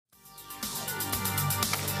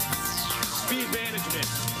speed management.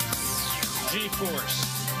 G-force.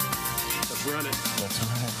 Let's run it. Let's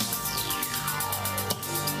run it.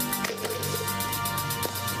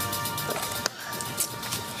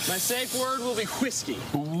 My safe word will be whiskey.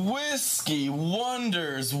 Whiskey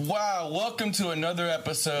Wonders. Wow. Welcome to another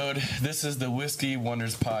episode. This is the Whiskey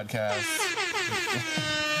Wonders podcast.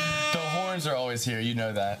 The horns are always here. You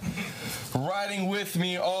know that. Riding with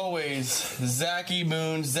me always, Zachy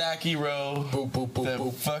Moon, Zachy Rowe,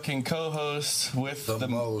 the fucking co-host with the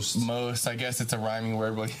most. I guess it's a rhyming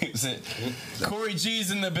word. We'll use it. Corey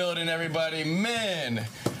G's in the building, everybody. Man,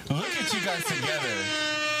 look at you guys together.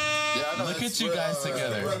 Yeah, I know. Look at you guys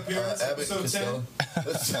together. Episode 10.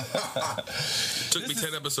 Took me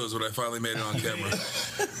 10 episodes when I finally made it on camera.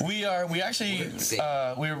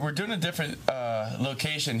 We're doing a different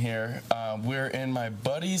location here. We're in my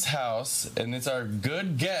buddy's house, and it's our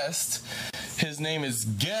good guest. His name is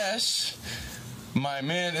Gesh. My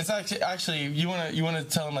man, it's actually you wanna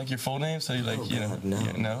tell him like your full name, so you like No.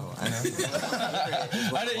 I know.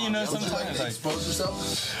 I didn't sometimes like Expose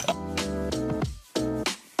yourself.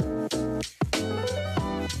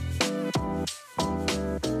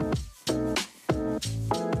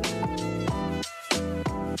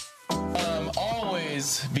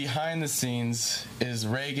 Behind the scenes is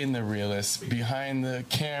Reagan the realist. Behind the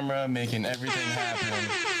camera, making everything happen.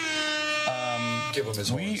 Give him his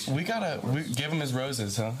horns. We give him his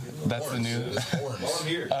roses, huh? That's horns.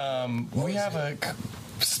 the new. We have a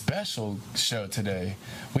special show today.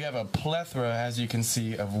 We have a plethora, as you can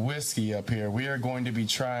see, of whiskey up here. We are going to be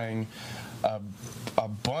trying a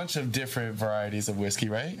bunch of different varieties of whiskey,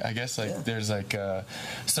 right? I guess there's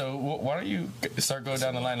so why don't you start going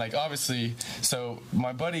down the line? Like obviously, so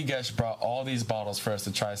my buddy Gesh brought all these bottles for us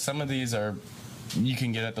to try. Some of these are you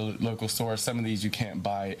can get at the local store. Some of these you can't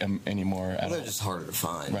buy anymore. Well, they're just harder to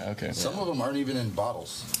find. Right. Okay. Some of them aren't even in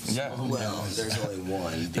bottles. Yeah. Well, there's only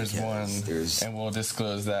one. There's one, and we'll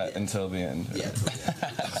disclose that until the end. Yeah.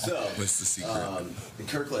 So What's the secret?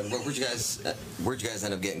 Kirkland. Where'd you guys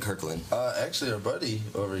end up getting Kirkland? Actually, our buddy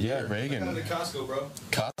over here. Yeah, Reagan. Down to Costco, bro.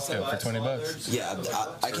 Costco for $20. Yeah,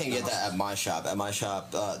 I can't get that at my shop.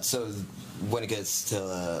 So when it gets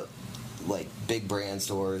to like big brand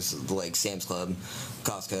stores like Sam's Club,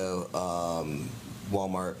 Costco,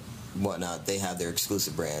 Walmart, whatnot, they have their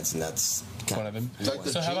exclusive brands, and that's One of them. Like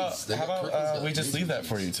the So how juice. They got about Kirkland's we got just leave that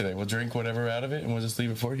for you today? We'll drink whatever out of it, and we'll just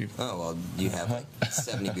leave it for you. Oh well, you have like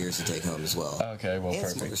 70 beers to take home as well. Okay, well, and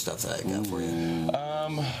some other perfect. stuff that I got for you.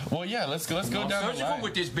 Well, yeah, let's go down the Surgical line.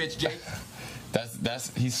 with this bitch, Jake.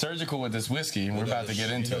 He's surgical with this whiskey, and we're about to get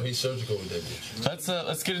into it. He's surgical with that bitch.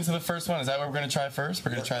 Let's get into the first one. Is that what we're gonna try first?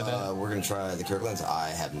 We're gonna try that. We're gonna try the Kirklands. I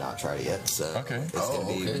have not tried it yet, so Okay. it's gonna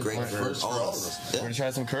be great for all of us. We're gonna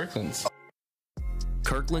try some Kirklands.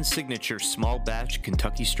 Kirkland's Signature Small Batch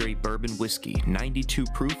Kentucky Straight Bourbon Whiskey, 92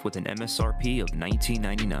 proof with an MSRP of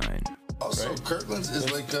 $19.99. Also, Right. Kirkland's is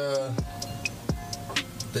like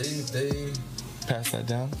they Pass that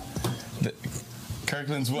down.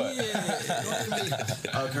 Kirkland's what?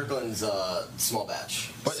 Kirkland's small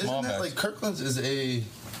batch. But Small isn't that batch. like Kirkland's is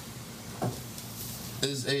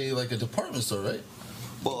a like a department store, right?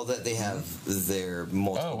 Well, that they have their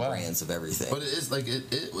multiple Oh, wow. brands of everything. But it is like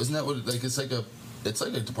it isn't that what it, like it's like a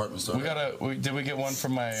department store. We right? did we get one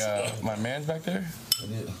from my my man's back there?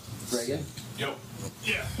 Yeah. Reagan? Yo.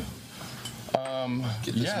 Yeah.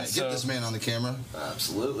 Get this man on the camera.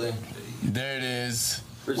 Absolutely. There it is.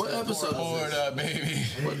 What episode Pour is it up, baby.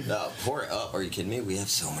 Pour it up. Are you kidding me? We have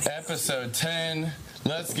so many. Episode 10.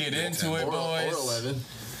 Let's get into it, Or boys. 11.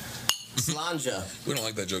 Slanja. We don't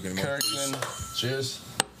like that joke anymore. Kirkland. Cheers.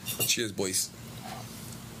 Cheers, boys.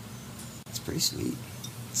 It's pretty sweet.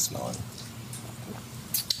 Smelling.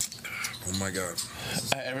 Oh my god.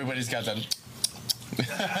 Everybody's got that.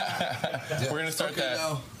 We're gonna start that.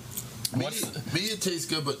 Now, me, it tastes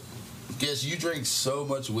good, but guess you drink so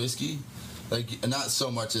much whiskey, like not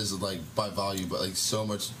so much as like by volume, but like so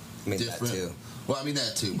much I mean, different. that too. Well, I mean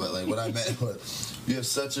that too, but like what I meant was you have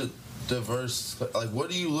such a diverse. Like, what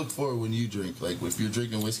do you look for when you drink? Like, if you're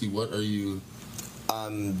drinking whiskey, what are you?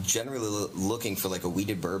 I'm generally looking for like a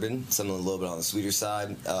wheated bourbon, something a little bit on the sweeter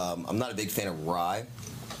side. I'm not a big fan of rye.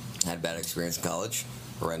 I had a bad experience in college.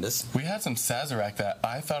 Horrendous. We had some Sazerac that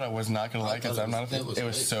I thought I was not gonna like it. I'm not a fan. It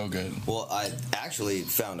was so good. Well, I actually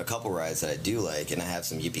found a couple ryes that I do like, and I have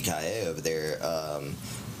some Yippee-Ki-Yay over there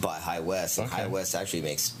by High West, and High West actually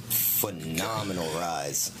makes phenomenal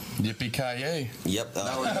ryes. Yippee-Ki-Yay. Yep.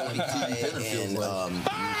 Yippee-Ki-Yay and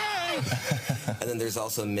And then there's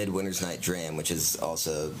also Midwinter's Night Dram, which is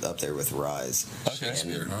also up there with Rise.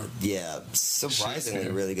 Shakespeare, huh? Yeah, surprisingly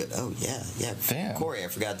really good. Oh, yeah. Damn. Corey, I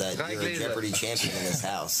forgot that you're a Jeopardy champion in this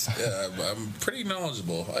house. Yeah, I'm pretty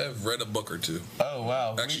knowledgeable. I have read a book or two. Oh,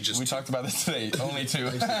 wow. Actually, we talked about this today. Only 2.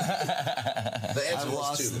 The answer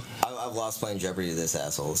was 2. I've lost playing Jeopardy to this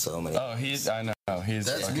asshole so many. Oh, I know. He's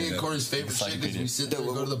That's me and Corey's favorite shit because we sit there, we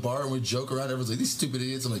go to the bar and we joke around. Everyone's like, these stupid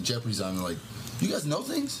idiots. I'm like, Jeopardy's on. I'm like, you guys know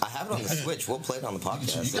things? I have it on the Switch. We'll play it on the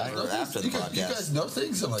podcast. You guys know after things? the podcast. You guys know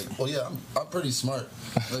things? I'm like, well, yeah, I'm pretty smart.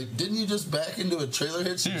 Like, didn't you just back into a trailer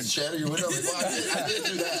hitch and shatter your window? Like, well, I did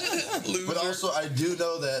do that. Loser. But also, I do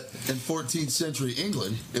know that in 14th century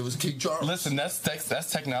England, it was King Charles. Listen, that's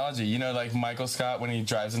technology. You know, like Michael Scott when he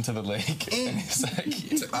drives into the lake. And he's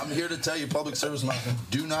like, I'm here to tell you, public service announcement,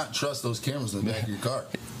 do not trust those cameras in the back of your car.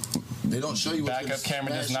 They don't show you what's backup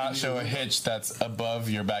camera does not show a hitch that's above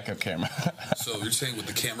your backup camera. So you're saying what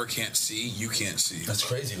the camera can't see, you can't see. That's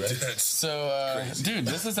crazy, right? That's So, crazy. dude,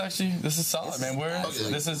 this is solid, man.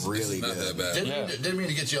 This is really not good. that bad. Didn't mean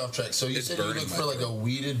to get you off track. So you It's said you look burning for my like a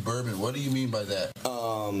weeded bourbon. What do you mean by that?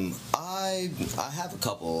 I have a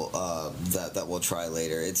couple that we'll try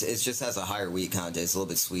later. It's just has a higher wheat content. It's a little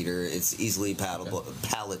bit sweeter. It's easily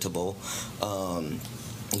palatable.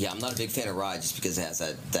 Yeah, I'm not a big fan of rye just because it has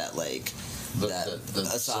that like that the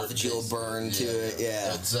esophageal burn to it.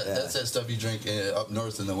 Yeah, that's that stuff you drink up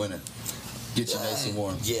north in the winter. Get you nice and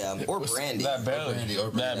warm. Yeah, or brandy. That belly,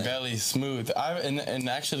 Or brandy. that belly smooth. And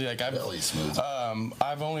actually, like Belly smooth.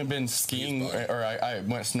 I've only been skiing, or I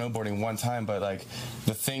went snowboarding one time, but like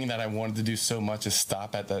the thing that I wanted to do so much is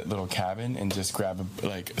stop at that little cabin and just grab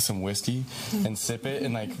like some whiskey and sip it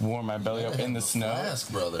and like warm my belly up in the snow.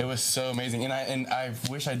 Flask, brother. It was so amazing, and I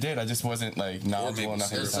wish I did. I just wasn't like knowledgeable enough.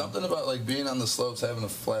 There's something about like being on the slopes, having a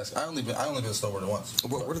flask. I only been snowboarding once.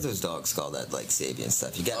 What are those dogs called? That like Sabian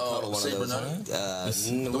stuff. You got to cuddle one Saint of those. Bernard?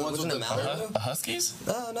 The ones with the The Huskies?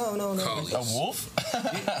 No. Collies. A wolf?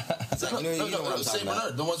 It's like, you know what I'm talking Saint about.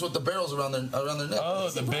 Bernard, the ones with the barrels around their neck. Oh,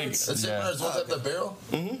 the big. That's Saint Bernard's, the ones that have the barrel,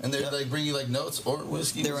 and they like bring you like notes or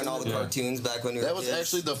whiskey. They were in all the cartoons back when you were That was kids.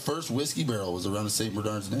 actually the first whiskey barrel was around a Saint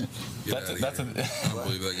Bernard's neck. That's a I don't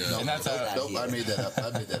believe that guy. And that's a, Nope, I made that up.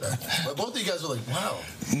 But both of you guys were like, wow.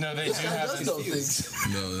 no, they do have Does know things.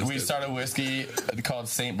 No, we start a whiskey called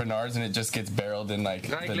St. Bernard's and it just gets barreled in like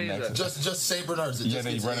the next. Just Saint Bernard's. Yeah,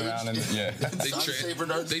 they run around and yeah. Saint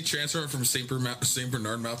Bernard's. They transfer it from Saint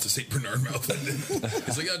Bernard mouth to Saint Bernard mouth.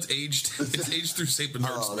 It's like, oh, it's aged. It's aged through Saint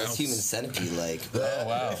Bernard's Oh, mouth. that's human centipede, like Oh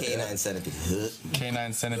wow. canine centipede.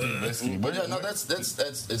 Canine centipede whiskey. But yeah, no, that's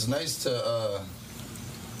it's nice to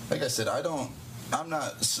like I said, I'm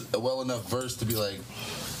not well enough versed to be like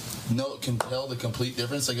can tell the complete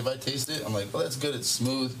difference. Like if I taste it, I'm like, well, that's good, it's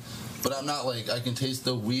smooth. But I'm not like I can taste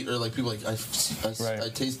the wheat or like people like I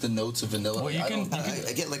taste the notes of vanilla. Well,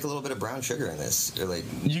 I get like a little bit of brown sugar in this, or like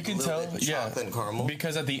you can tell, yeah, chocolate and caramel.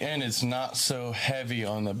 because at the end it's not so heavy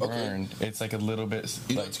on the burn. It's like a little bit.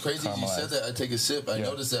 You know, like it's crazy. You said that. I take a sip. I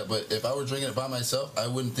noticed that. But if I were drinking it by myself, I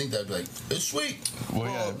wouldn't think that. I'd be like, it's sweet.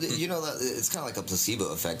 Well, yeah. You know, it's kind of like a placebo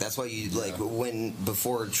effect. That's why you like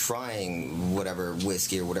before trying whatever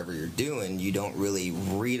whiskey or whatever you're doing, you don't really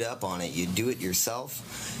read up on it. You do it yourself,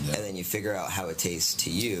 and then you figure out how it tastes to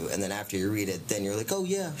you. And then after you read it, then you're like, oh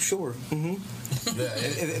yeah, sure. Mm-hmm. Yeah,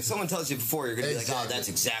 if someone tells you before, you're gonna be like, oh, that's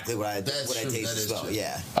exactly what I taste as well. True.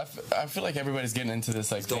 Yeah. I feel like everybody's getting into this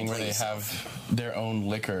like thing where they have their own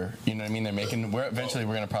liquor. You know what I mean? They're making. Eventually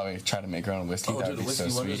we're gonna probably try to make our own whiskey. That would be so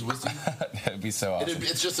sweet. That'd be so awesome.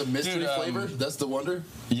 It's just a mystery flavor. That's the wonder.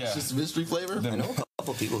 Yeah. It's just a mystery flavor. I know a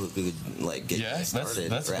couple people who could like get started.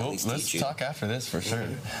 That's or at cool. least Let's teach you. talk after this for sure.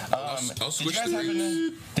 I'll switch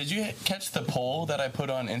Did you catch the poll that I put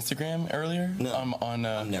on Instagram earlier? No. I'm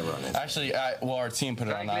never on it. Actually, our team put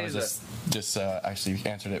it on. I was just actually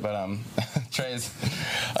answered it, but Trey's.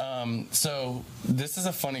 So this is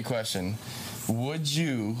a funny question. Would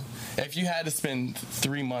you, if you had to spend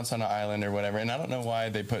 3 months on an island or whatever, and I don't know why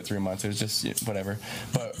they put 3 months, it was just whatever,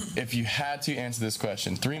 but if you had to answer this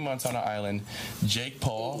question, 3 months on an island, Jake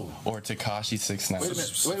Paul or Tekashi 6ix9ine?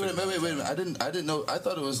 Wait a minute. I didn't know. I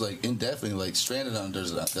thought it was like indefinitely, like stranded on a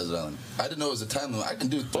desert island. I didn't know it was a time limit. I can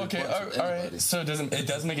do 3 Okay, months with all anybody. right. So it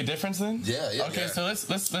does make a difference then? Yeah. Okay, so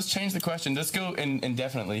let's change the question. Let's go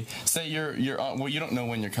indefinitely. Say you're on. Well, you don't know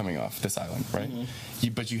when you're coming off this island, right?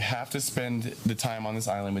 But you have to spend the time on this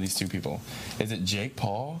island with these two people. Is it Jake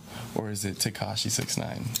Paul or is it Tekashi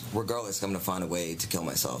 6ix9ine? Regardless, I'm gonna find a way to kill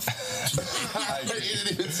myself. I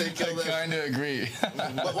didn't even say kill I kind of agree.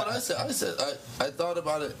 But what I said, I thought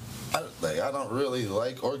about it. I don't really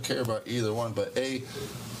like or care about either one. But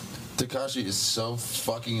Tekashi is so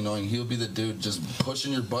fucking annoying. He'll be the dude just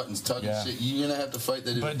pushing your buttons, tugging shit. You're gonna have to fight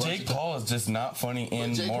that dude. But Jake Paul is just not funny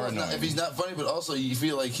and more annoying. If he's not funny, but also you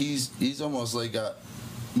feel like he's almost like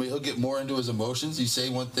he'll get more into his emotions. You say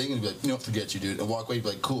one thing and he'll be like, forget you, dude, and walk away. Be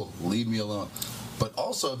like, cool, leave me alone. But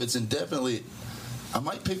also, if it's indefinitely, I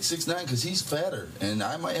might pick 6ix9ine because he's fatter, and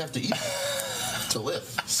I might have to eat to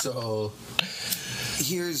live. So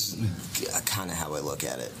here's kind of how I look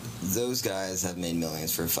at it. Those guys have made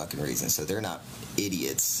millions for a fucking reason, so they're not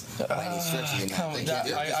idiots by any stretch of the imagination.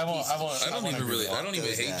 I don't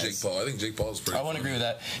even hate Jake Paul. I think Jake Paul is pretty. I won't agree with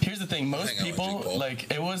that. Here's the thing: most people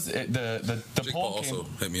like it was the Jake Paul also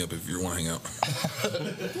hit me up if you want to hang out.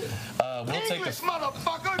 We'll take the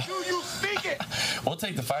motherfucker. Do you speak it? We'll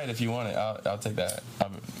take the fight if you want it. I'll take that.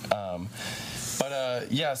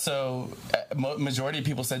 Yeah, so majority of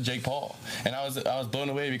people said Jake Paul, and I was blown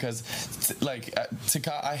away because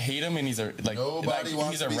I hate him, and he's a nobody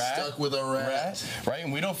wants to be stuck with a rat, right?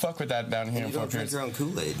 And we don't fuck with that down here. You don't drink your own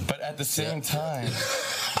Kool-Aid. But at the same time,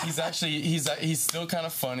 he's still kind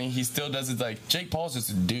of funny. He still does it like Jake Paul's just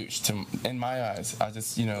a douche in my eyes. I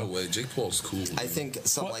just No way, Jake Paul's cool. I think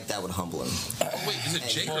something like that would humble him. Oh wait, is it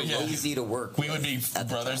Jake or easy to work? We would be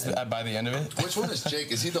brothers by the end of it. Which one is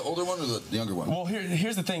Jake? Is he the older one or the younger one? Well,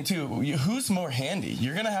 here's the thing too. Who's more handy?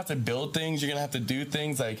 You're gonna have to build things. You're gonna have to do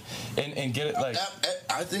things and get it like.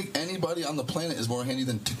 I think anybody on the planet is more handy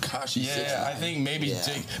than Tekashi. Yeah, I think maybe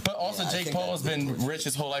Jake. But also Jake Paul has been rich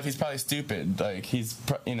his whole life. He's probably stupid. Like he's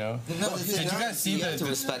Did you guys see you have to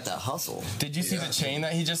respect that hustle? Did you see the chain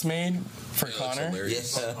that he just made for Conor?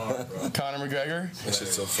 Conor McGregor. That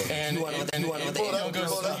shit's so funny. And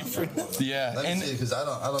yeah, let me see because I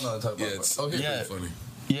don't know what to talk about. Oh, here's pretty funny.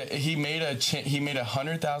 Yeah, he made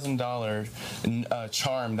 $100,000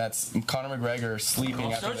 charm that's Conor McGregor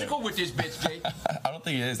sleeping. Surgical with this bitch, Jake. I don't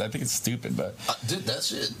think it is. I think it's stupid, but dude, that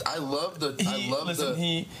shit. I love the.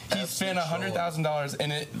 He spent $100,000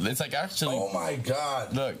 and it's like actually. Oh my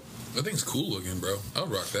god! Look, that thing's cool looking, bro. I'll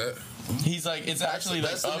rock that. He's like, it's actually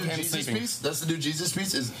that's like of him Jesus sleeping. Piece? That's the new Jesus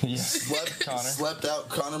piece. Is slept out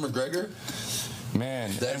Conor McGregor.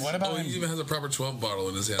 Man, and what about him? He even has a proper 12 bottle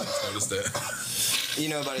in his hand. I noticed that. You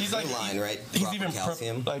know about his new line, right? He's proper even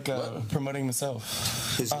calcium. Promoting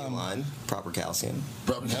himself. His new line, proper calcium.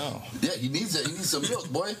 No. Yeah, he needs it. He needs some milk,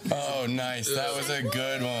 boy. Oh, nice. That was a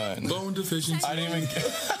good one. Bone deficiency. I didn't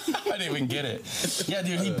even get it. Yeah,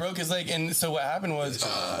 dude, he broke his leg, and so what happened was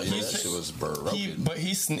that shit was broken.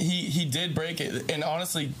 He did break it, and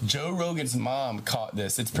honestly, Joe Rogan's mom caught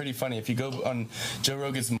this. It's pretty funny. If you go on Joe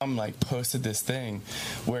Rogan's mom, posted this thing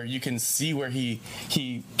where you can see where he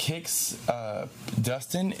kicks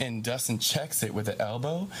Dustin, and Dustin checks it with the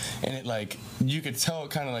elbow, and it you could tell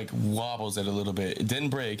it kind of wobbles it a little bit. It didn't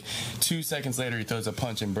break. 2 seconds later, he throws a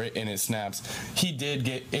punch and it snaps. He did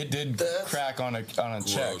crack on a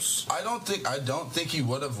check. I don't think he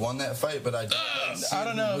would have won that fight, but I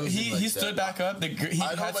don't know. He stood back up.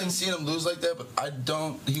 I don't seeing him lose like that, but I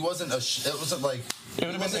don't. He wasn't it wasn't like. It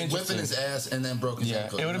would have been whipping his ass and then broke his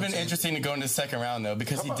ankle. It would have been interesting to go into the second round though,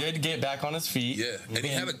 because he did get back on his feet. Yeah, and he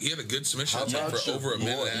had a good submission for over a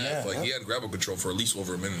minute and a half. He had grapple control for at least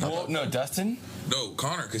over a minute. Well, no, Dustin. No,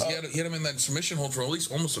 Conor, because he had him in that submission hold for at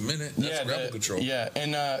least almost a minute. That's grapple control. Yeah,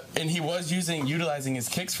 and he was utilizing his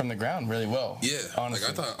kicks from the ground really well. Yeah,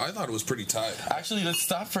 honestly. I thought it was pretty tight. Actually, let's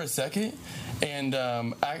stop for a second, and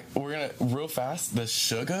we're gonna real fast the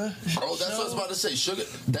Sugar. Oh, that's what I was about to say. Sugar.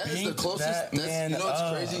 That is the closest. You know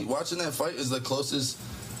what's crazy? Watching that fight is the closest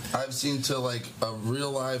I've seen to a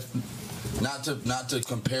real life. Not to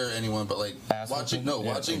compare anyone, but watching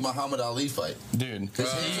Muhammad Ali fight, dude.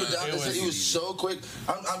 He was so quick.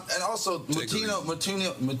 And also Mutino,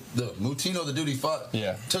 the dude he fought.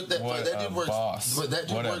 Yeah, took that fight. That dude works. Boss. But that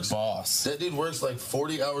dude works. Boss. That dude works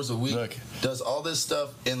 40 hours a week. Look, does all this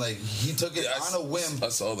stuff, and he took it on a whim. I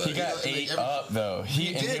saw that. He got ate up though.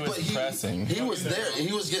 He was pressing. He was there.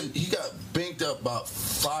 He got banked up about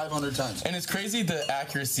 500 times. And it's crazy the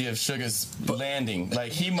accuracy of Sugar's landing.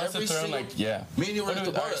 He must have thrown me and you were at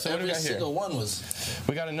the bar. So every single one was.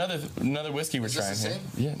 We got another whiskey we're trying here.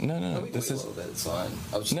 Yeah, no. This is a little bit. It's fine.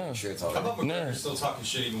 I was just sure it's all right. How about McGregor still talking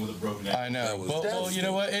shit even with a broken neck? I know. Well, you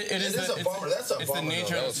know what? It is a bummer. That's a bummer. It's the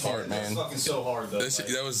nature of the sport, man. That's fucking so hard though.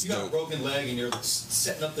 That was. You got a broken leg and you're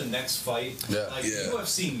setting up the next fight. Yeah.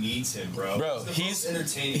 UFC needs him, bro. Bro, he's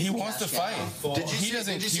entertaining. He wants to fight. He wants to fight.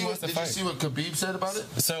 Did you see what Khabib said about it?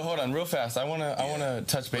 So hold on, real fast. I wanna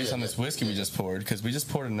touch base on this whiskey we just poured, because we just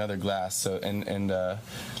poured another glass. So and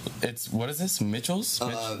it's, what is this? Mitchell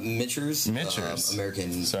Mitchells? Mitchers. Mitchers.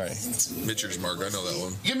 American. Sorry. Mitchers, Mark. I know that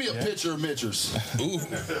one. Give me a picture of Mitchers. Ooh,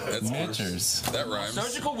 that's Mitchers. That rhymes.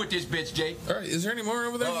 Surgical with this bitch, Jay. All right, is there any more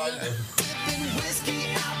over there? Oh, yeah,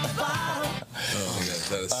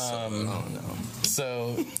 that is so good. Oh no.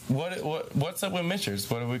 So what's up with Mitchers?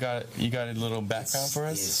 What have we got? You got a little background for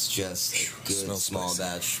us? It's just a good small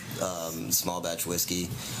batch whiskey.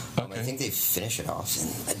 I think they finish it off in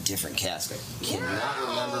a different cask. I cannot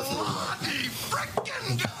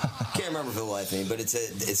remember for the life of me, but it's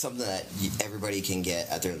something that everybody can get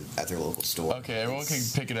at their local store. Okay, everyone can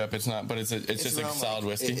pick it up. It's not, but it's just a solid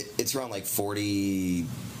whiskey. It's around like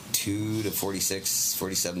 42 to 46,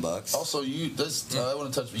 47 bucks. Also, I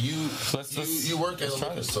want to touch you. You work at a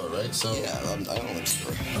liquor store, right? So yeah, I own a liquor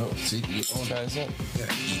store. Oh, see, you own try this up.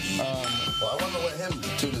 Well, I want to let him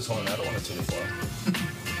toot his horn. I don't want to toot it for him.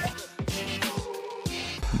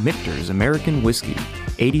 Michter's American Whiskey,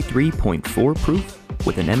 83.4 proof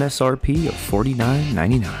with an MSRP of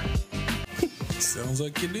 $49.99. Sounds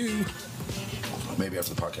like you do. Maybe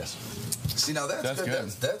after the podcast. See, now that's good.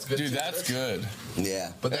 That's good. Dude, that's good.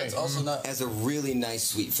 Yeah. But that's also not... Has a really nice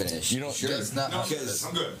sweet finish. You don't... Sure. That's not... I'm good.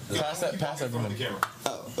 Pass that to him.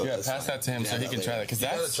 Yeah, pass that to him so he can try that. Because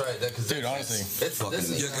that's... try that. Dude,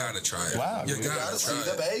 honestly. You gotta try it. Wow. You gotta see try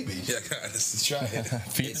the baby. You gotta try it.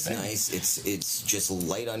 It's nice. It's just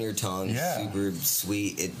light on your tongue. Yeah. Super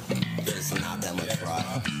sweet. There's not that much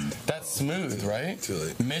rot. That's smooth, right?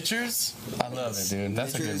 Totally. Mitchers? I love it, dude.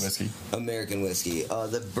 That's a good whiskey. American whiskey.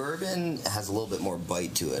 The bourbon has a little bit more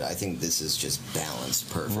bite to it. I think this is just balanced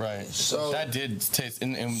perfect. Right. So that did taste,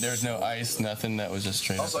 and there's no ice, nothing. That was just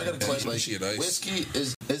straight. Also, I got a question. Like, ice. Whiskey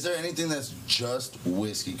is there anything that's just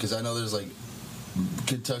whiskey? Because I know there's like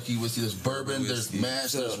Kentucky whiskey, there's bourbon, there's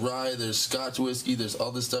mash, there's rye, there's Scotch whiskey, there's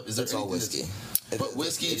all this stuff. Is there all whiskey? But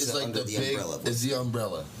whiskey is like the big umbrella. is the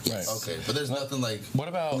umbrella. Yes. Right. Okay, but there's nothing like. What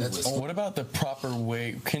about the proper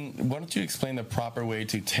way? Why don't you explain the proper way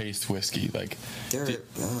to taste whiskey? Like,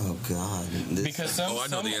 oh god. Because some, I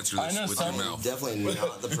know the answer to this with your mouth. Definitely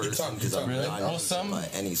not the person because I'm really? not by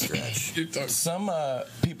any stretch. Some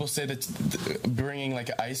people say that bringing like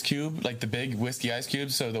an ice cube, like the big whiskey ice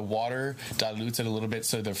cube, so the water dilutes it a little bit,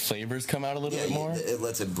 so the flavors come out a little bit more. It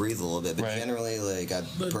lets it breathe a little bit, but generally, like I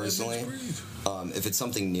personally. If it's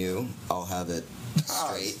something new, I'll have it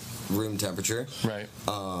straight, room temperature. Right.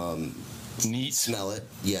 Neat. Smell it,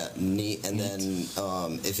 yeah, neat. And then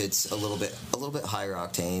if it's a little bit higher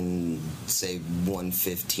octane, say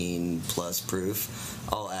 115 plus proof,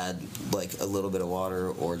 I'll add like a little bit of water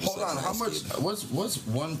or just. Hold on, how much? What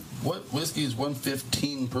whiskey is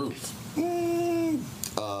 115 proof? You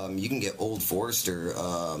can get Old Forester.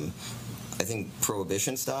 I think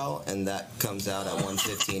Prohibition style, and that comes out at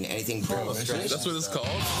 115. Anything barrel strength. That's what it's called.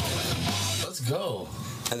 Let's go.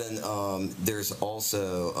 And then there's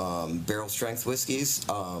also barrel strength whiskeys.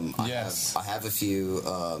 Yes. I have a few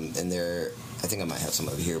in there. I think I might have some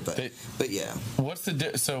over here, but yeah. What's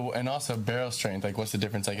the and also barrel strength? Like, what's the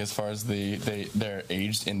difference? Like, as far as they're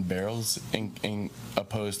aged in barrels, in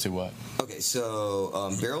opposed to what? Okay, so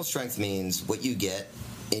barrel strength means what you get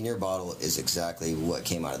in your bottle is exactly what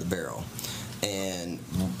came out of the barrel, and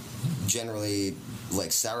generally,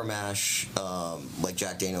 like sour mash, like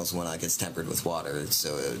Jack Daniel's one, gets tempered with water,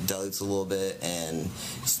 so it dilutes a little bit and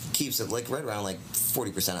keeps it like right around like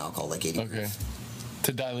 40% alcohol, like 80. Okay,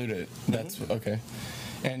 to dilute it. That's okay.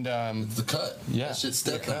 And the cut. Yeah, that shit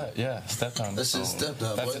stepped on. Yeah, stepped on. That shit stepped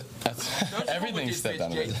on. That's everything stepped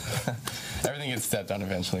on. Everything gets stepped on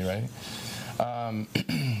eventually, right?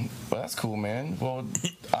 Well, that's cool, man. Well,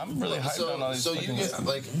 I'm really hyped on all these. So you get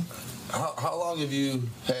like, how long have you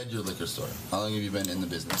had your liquor store? How long have you been in the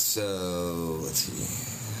business? So let's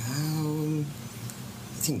see. I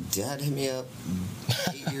think Dad hit me up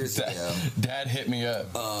 8 years ago. Dad hit me up.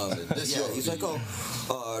 He's like,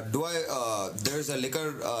 there's a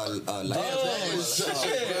liquor license.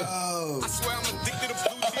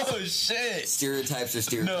 Oh, shit. Stereotypes are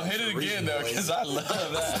stereotypes. No, hit it again, though, because I love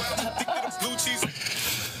that.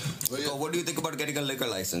 What do you think about getting a liquor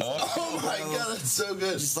license? Oh my god, that's so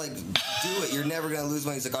good. Just like, do it. You're never going to lose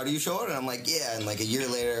money. He's like, are you sure? And I'm like, yeah. And like a year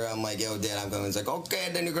later, I'm like, yo, Dad, I'm coming. He's like, okay,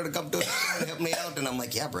 then you're going to come to it and help me out. And I'm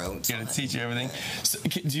like, yeah, bro. Gonna teach you everything. So,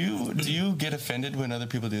 do you get offended when other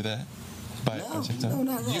people do that? No,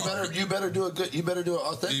 not at all. You better do it good. You better do it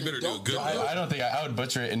authentic. You better do it good. I don't think I would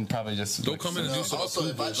butcher it and probably just don't come in and do some. Also,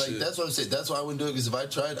 if that's what I'm saying. That's why I wouldn't do it, because if I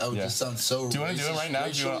tried, I would just sound so. Do you want to do it right now?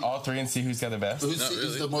 Do you want all three and see who's got the best?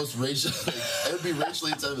 Who's the most racial? It would be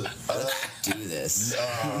racially insensitive. Do this. Do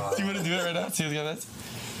you want to do it right now? See who's got the best?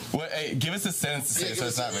 Well, hey, give us a sentence to say so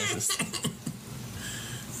it's not racist.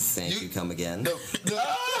 Thank you. Come again. No.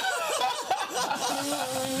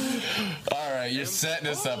 All right, you're setting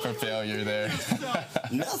us up for failure there.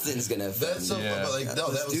 Nothing's gonna offend. That's so Yeah. fun, but like,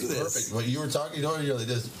 no, that Let's do was this. perfect. When you were talking to her, you're like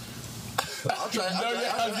this. I'll try. No,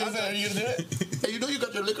 yeah, I was gonna say, are you gonna do it? Hey, you know you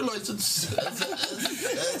got your liquor license.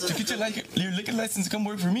 To get your liquor license, come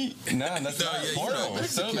work for me. No, that's No, not yeah, you horrible. know,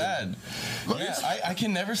 It's so bad. Yeah, I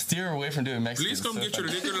can never steer away from doing Mexican. Please come get your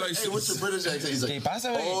liquor license. Hey, what's your British accent? He's like, ¿Qué pasa,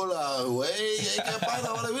 güey? hola, güey. ¿Qué pasa?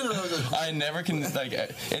 Hola, I never can, like,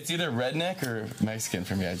 it's either redneck or Mexican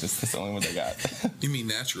for me. That's the only one I got. You mean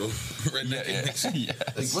natural? Redneck and Mexican. Yeah.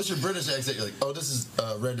 like, what's your British accent? You're like, oh, this is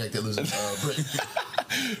redneck that lives in Britain.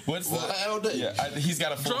 What's the? Wild day. Yeah, he's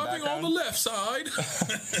got a full Driving on background. the left side.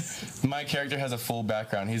 My character has a full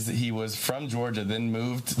background. He was from Georgia, then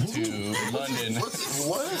moved to London.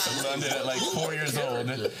 What? London at like 4 years old,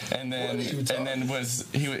 and then was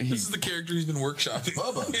he. This is the character he's been workshopping.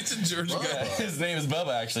 Bubba. It's a Georgia Bubba. guy. His name is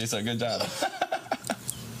Bubba, actually. So good job.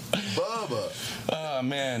 Bubba. Oh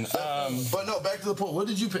man. But no, back to the point. What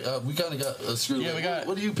did you pick? We kind of got screwed. Yeah, we got-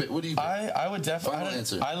 What do you pick? What do you pick? I would definitely. Final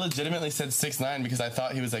answer. I legitimately said 6'9" because I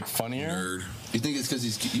thought he was like funnier. Nerd. You think it's because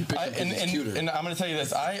you picked him 'cause he's cuter? And I'm gonna tell you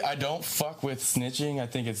this. I don't fuck with snitching. I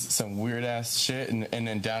think it's some weird ass shit. And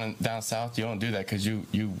then down south you don't do that because you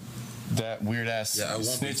that weird ass Yeah, I won't be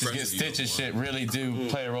snitches friends get with you stitches no more. shit really do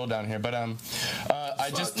play a role down here. But I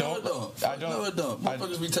just No, don't. it don't. I don't. No, it don't.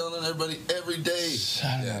 Motherfuckers be telling on everybody every day.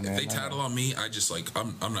 I don't know, Yeah, if man. they tattle on me, I just like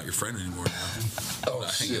I'm not your friend anymore now. Oh, I'm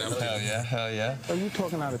not shit. hanging out with you. Hell yeah. Are you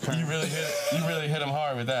talking out of turn? You really hit him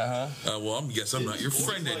hard with that, huh? Well, I guess I'm not your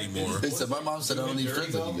friend anymore. They said, my mom said I don't need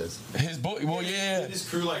friends like you guys. His boy. Well, yeah. Did his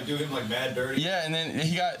crew like do him like mad dirty? Yeah, and then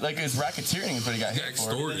he got like his racketeering is what he got He got hit for.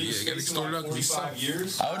 extorted. He Yeah, was he got facing, extorted like out to be 45 sucked.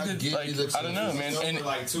 years. I would I did give like you the I don't know, man. For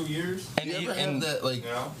like 2 years. And You ever and have that, like, You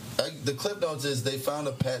know? the clip notes is they found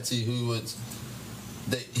a patsy who was,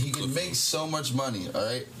 he could make so much money, all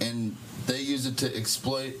right? And they used it to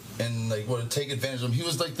exploit and, like, take advantage of him. He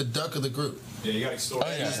was, like, the duck of the group. Yeah, you got extorted.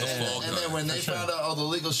 Oh, yeah. And, fall and guy, then when they sure. found out all the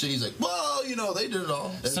legal shit, he's like, well, they did it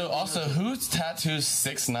all. So also, who tattoos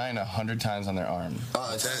 6'9" 100 times on their arm?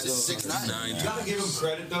 It's That's 6'9". You gotta give him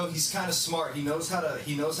credit though. He's kind of smart. He knows how to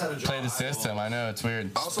draw Play the system. I know it's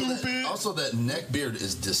weird. Also, that neck beard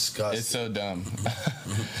is disgusting. It's so dumb.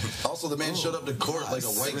 Also, the man showed up to court like a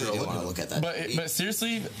I white really girl. do Look want at to him. look at that. But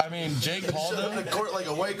seriously, I mean, Jake Paul Showed up though, to court like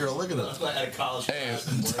a white girl. Look at him. At a college Hey.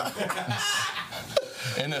 class.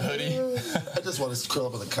 in the hoodie. I just want to curl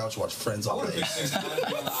up on the couch and watch Friends I all want to day. pick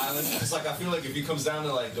 6'9" on the island. It's like I feel like if he comes down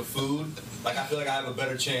to like the food, like I feel like I have a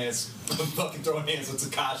better chance of fucking throwing hands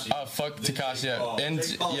with Tekashi. Oh fuck than Tekashi, Jake yeah, Paul. and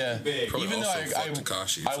Jake Paul's yeah. too big. Probably Even though also I fuck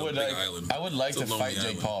Tekashi. It's I a would big like island. I would like It's to a lonely fight Jake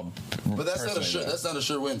island. Paul. But that's not a personally, sure. though. That's not a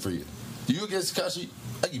sure win for you. You against Tekashi,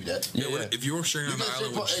 I give you that. Yeah, Yeah, yeah. if you were sharing You on the against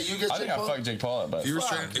island Jake Paul? with, Hey, you against I Jake think I Paul? fuck Jake Paul up, but if you were Fuck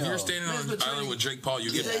standing, if you no. were standing on Man's an been island training- with Jake Paul,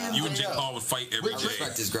 you Yeah, and Jake yeah. Paul would fight every With day.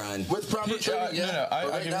 Respect his grind. With proper training, no, yeah. no, I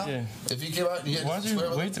But right give- now, yeah. if you came out and you had why to don't you swear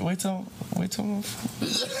with him, wait till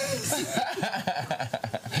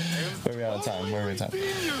we're out of time. We're out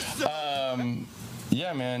of time.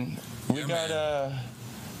 Yeah, man. We Yeah, got man.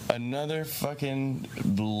 another fucking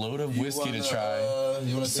load of You whiskey wanna, to try.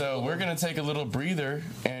 you wanna So take a we're gonna take a little breather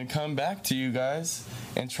and come back to you guys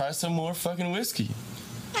and try some more fucking whiskey.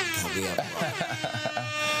 I'll be up. Yeah,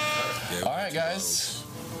 we All right, got two guys.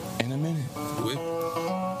 In a minute. bottles.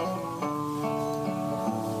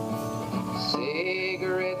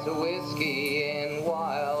 Cigarettes, whiskey, and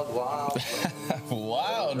wild, wild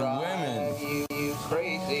Wild women. you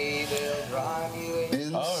crazy, they'll drive you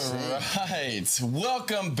insane. All right.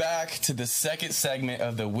 Welcome back to the second segment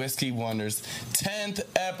of the Whiskey Wonders 10th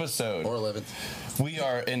episode. or 11th. We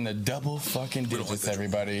are in the double fucking don't like digits, that.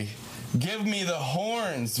 everybody. Give me the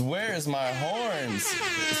horns. Where's my horns?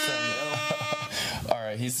 All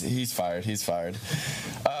right, he's fired. He's fired.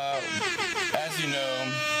 As you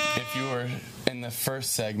know, if you were in the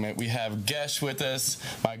first segment, we have Gesh with us,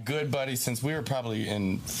 my good buddy since we were probably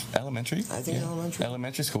in elementary. I think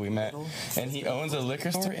elementary school we met, and he owns a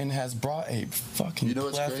liquor store and has brought a fucking You know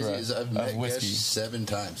what's plethora crazy is I've of met whiskey. Gesh 7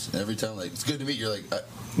 times, and every time like it's good to meet you. You're like,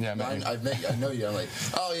 Yeah, man. I've met you. I know you. I'm like,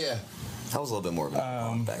 oh yeah. I was a little bit more of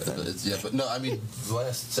a back then. Yeah, but no, I mean, the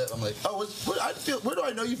last set, I'm like, oh, where do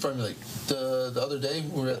I know you from? You're like, the other day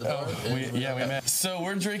we were at the bar. We met. So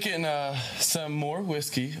we're drinking some more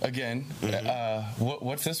whiskey again.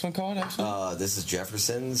 What's this one called actually? This is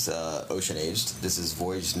Jefferson's Ocean Aged. This is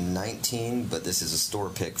Voyage 19, but this is a store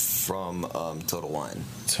pick from Total Wine.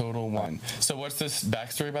 Total Wine. So what's this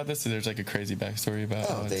backstory about this? So there's like a crazy backstory about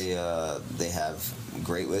how it's- They have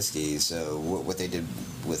great whiskey. So what they did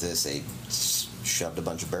with this, they shoved a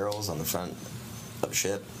bunch of barrels on the front of a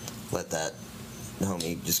ship, let that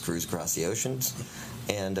homie just cruise across the oceans,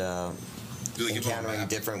 and encountering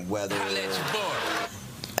different weather,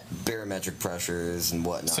 barometric pressures, and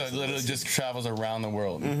whatnot. So it literally just travels around the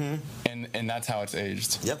world, and that's how it's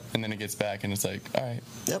aged. Yep. And then it gets back, and it's like, all right,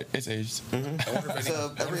 it's aged.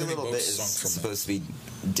 So every little bit is supposed to be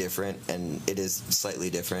different, and it is slightly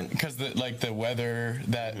different. Because the weather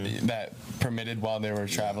that permitted while they were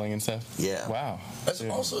traveling and stuff. Yeah. Wow. That's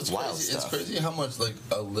also it's crazy. It's crazy how much like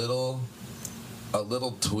a little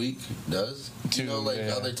tweak does. You know, like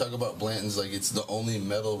how they talk about Blanton's, like it's the only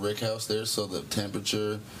metal rick house there, so the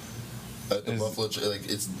temperature at the Buffalo, like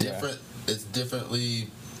it's different. Yeah. It's differently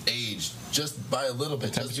aged just by a little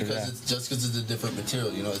bit, just because it's a different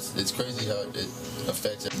material. You know, it's crazy how it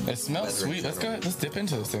affects it. It smells sweet. Let's go. Let's dip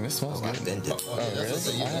into this thing. This smells good. Really?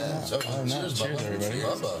 Cheers,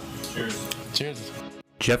 everybody. Cheers. Cheers.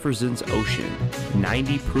 Jefferson's Ocean,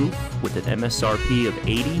 90 proof with an MSRP of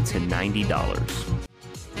 $80 to $90.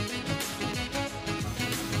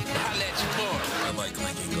 I like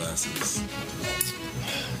linking glasses.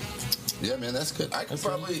 Yeah, man, that's good. I could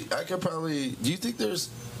probably. Do you think there's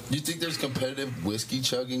competitive whiskey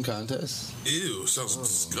chugging contests? Ew, sounds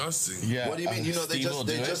disgusting. Yeah. What do you mean? You know, they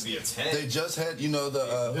just had, you know,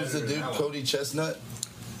 the who's the dude, Cody Chestnut.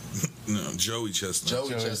 No, Joey Chestnut.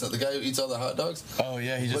 Joey Chestnut, the guy who eats all the hot dogs. Oh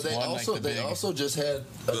yeah, he just won they also just had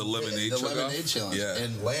the lemonade challenge. Yeah.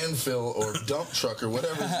 And landfill or dump truck or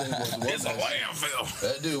whatever his name was. It's a landfill.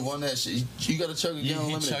 That dude won that shit. You got to chug a gallon of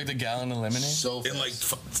lemonade. He chugged a gallon of lemonade so in like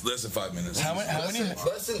less than 5 minutes. How many?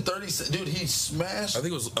 Less than 30. Dude, he smashed. I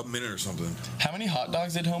think it was a minute or something. How many hot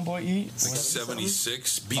dogs did Homeboy eat? Like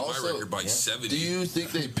 76. Beat my record by 70. Do you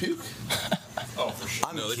think they puke? Oh, for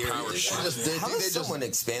sure. No, they power shit. How does someone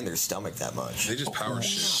expand their stomach that much? They just power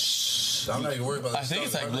shit. I'm not even worried about. I think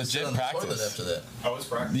it's like legit practice. After that. Oh, it's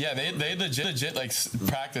practice. Yeah, they legit like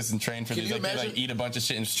practice and train for these. Like they like eat a bunch of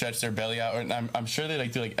shit and stretch their belly out. And I'm sure they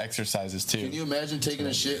like do like exercises too. Can you imagine taking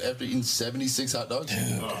a shit after eating 76 hot dogs?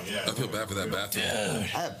 Dude. Oh, yeah. I feel bad for that bathroom. Dude. I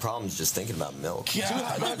have problems just thinking about milk. Yeah.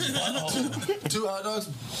 Two hot dogs.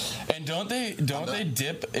 And don't they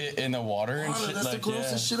dip it in the water and shit? That's like, the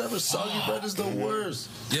grossest shit ever. Soggy bread is the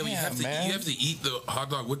worst. Yeah, but you have to eat the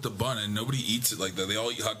hot dog with the bun, and nobody eats it like that. They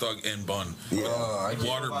all eat hot dog and bun. Yeah.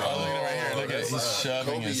 Water bun. Oh, look at it right here. Look at it. He's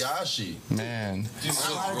shoving his... Kobayashi. Man.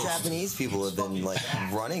 A lot of Japanese people have been like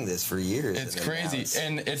running this for years. It's crazy.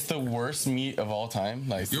 And it's the worst meat of all time.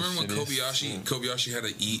 Like, you remember when Kobayashi had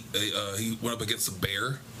to eat, he went up against a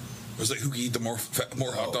bear? It was like, who could eat the more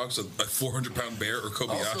hot dogs, a 400-pound bear or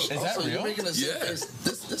Kobayashi? Is that real? You're making Yeah.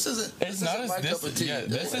 This isn't. It's not as cup of tea. Yeah,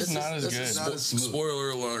 this is not as good.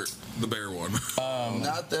 Spoiler alert: the bear one.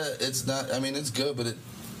 Not that it's not. I mean, it's good, but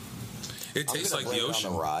it tastes like the ocean.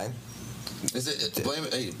 On the rye. Is it? Blame it on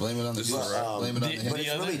the beef. Blame it on the But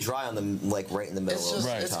it's really dry on the like right in the middle. It's just,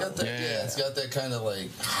 of it's got that. Yeah, it's got that kind of like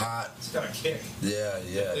hot. It's got a kick. Yeah.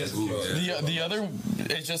 The other,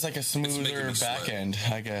 it's just like a smoother back end,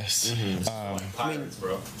 I guess. Pirates,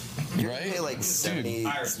 bro. Right? Like 70.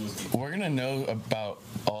 We're gonna know about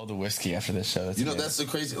all the whiskey after this show. That's the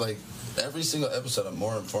crazy. Like every single episode, I'm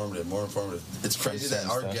more informative. It's crazy that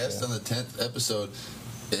our guest on the 10th episode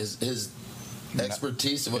is his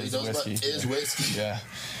expertise of what he knows about is whiskey. Yeah,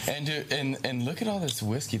 and look at all this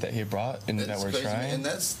whiskey that he brought and that we're crazy, trying. And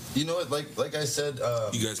that's what like I said.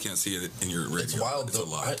 You guys can't see it in your radio. It's wild. It's a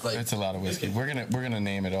lot. It's a lot of whiskey. We're gonna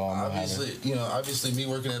name it all. Obviously, me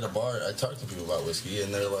working at a bar, I talk to people about whiskey,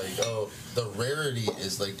 and they're like, "Oh, the rarity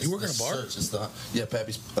is like." You work at a bar? It's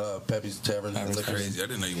Pappy's Tavern. That's crazy. I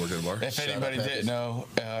didn't know you worked at a bar. If anybody didn't know,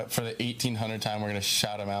 for the 1800th time, we're gonna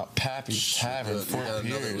shout him out. Pappy's Tavern, Fort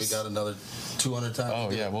Pierce. We got another 200 times. Oh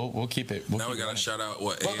yeah, we'll keep it. Now we gotta shout out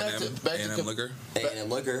what A&M Liquor. A&M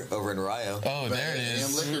Liquor over in Rio. Oh, there it is.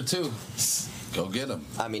 A&M Liquor too. Go get them.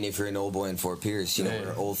 I mean, if you're an old boy in Fort Pierce, you know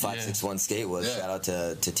where old 561 skate was. Shout out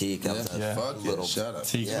to Teak. That was a little shout out.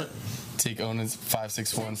 Teak owns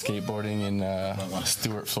 561 skateboarding in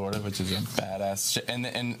Stuart, Florida, which is a badass shit.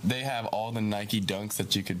 And they have all the Nike Dunks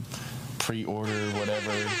that you could pre-order,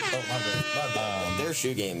 whatever. Oh, my bad. Their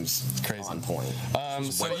shoe game's crazy on point.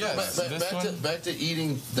 Back to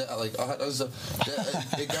eating that, like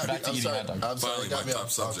it got me. I'm sorry, it got me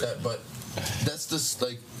off that, but that's just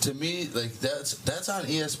like, to me, like that's on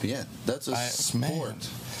ESPN. That's a sport.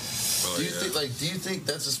 Do you think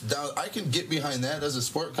that's down? I can get behind that as a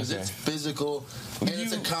sport because it's physical and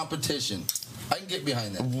it's a competition. I can get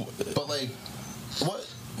behind that, but like,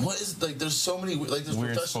 what is, like, there's so many, like, there's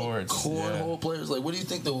weird professional sports, cornhole players. Like, what do you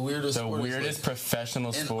think the weirdest sport is? Like?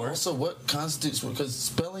 Professional sport? And also, what constitutes, because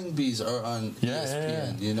spelling bees are on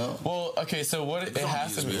ESPN, you know? Well, okay, so what it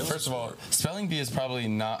has to be, first of all, spelling bee is probably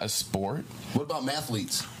not a sport. What about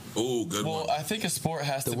mathletes? Oh, good Well, one. I think a sport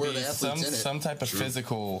has The to word be athlete's in it. some type of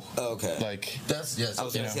physical. Okay. Like That's yes. I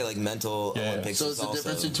was okay. gonna say like mental Yeah. Olympics. So is it's the also,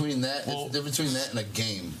 difference between that. Well- It's the difference between that and a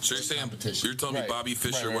game. So you're saying you're telling Right. me Bobby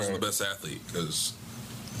Fischer Right, wasn't right. the best athlete because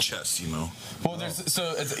chess, you know? well,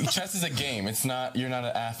 chess is a game. It's not. You're not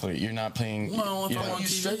an athlete. You're not playing. Well, if you I know. want You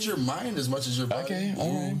stretch your mind as much as your body. Okay,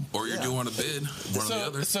 all right. Or you're doing a bid, one or the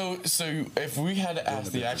other. So if we had to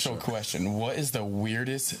ask the actual question, what is the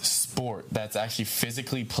weirdest sport that's actually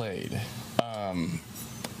physically played?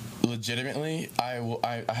 Legitimately,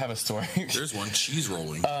 I have a story. There's one, cheese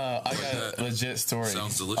rolling. I got a legit story.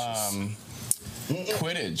 Sounds delicious.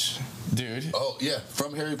 Quidditch, dude. Oh yeah,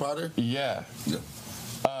 from Harry Potter. Yeah. Yeah.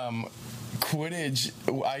 Quidditch.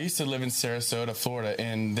 I used to live in Sarasota, Florida,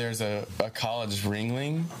 and there's a college,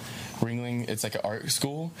 Ringling, it's like an art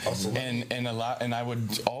school, and I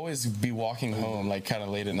would always be walking home like kind of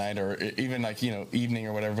late at night or even like evening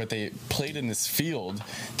or whatever. But they played in this field.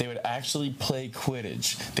 They would actually play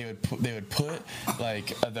Quidditch. They would put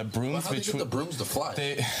like the brooms Well, how do you get between the brooms to fly?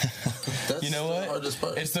 That's you know the what? hardest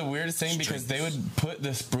part. It's the weirdest thing because they would put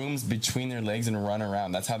the brooms between their legs and run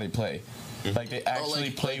around. That's how they play. Like they actually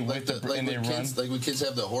play with the and they run. Kids, like when kids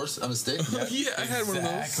have the horse on a stick. Yeah, I had one of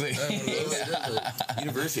those. Exactly.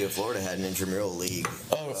 University of Florida had an intramural league.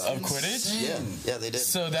 Of Quidditch? Yeah, they did.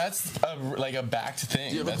 So that's like a backed thing.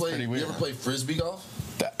 Do you ever That's pretty weird. You ever play frisbee golf?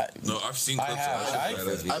 No, I've seen I clips have.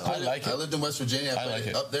 of that. I like it. I lived in West Virginia. I like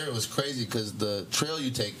it. Up there, it was crazy because the trail you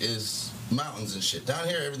take is mountains and shit. Down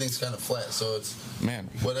here, everything's kind of flat, so it's Man,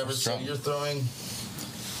 whatever. that's So strong. you're throwing.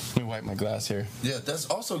 Let me wipe my glass here. Yeah, that's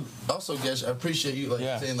also Gesh. I appreciate you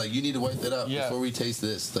saying like you need to wipe that up before we taste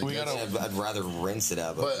this. Like, We gotta- I'd rather rinse it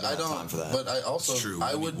out, but, but we don't I have don't. time for that. But I also It's true,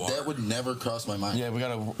 I we would need water. that would never cross my mind. Yeah, we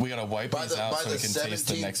gotta wipe By these the out so by we the can taste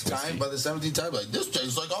the 17th next time, whiskey. by the 17th time, like this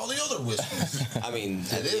tastes like all the other whiskeys. I mean,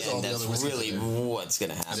 at is the all end, the that's other whiskeys really in there. what's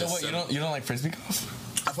gonna happen. So what? You don't like frisbee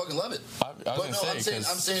golf? I fucking love it. I was But gonna no, say, I'm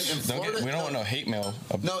saying in don't Florida, we don't want no hate mail.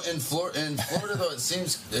 No, in Florida though, it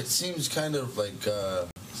seems kind of like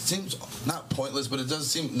seems not pointless, but it does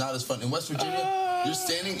seem not as fun. In West Virginia, you're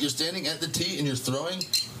standing at the tee and you're throwing,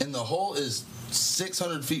 and the hole is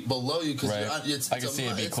 600 feet below you because Right. it's I can see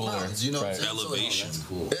it be cooler. mountains, you know, Right. what I'm saying? Elevation.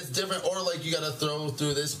 So, like, it's different, or like you got to throw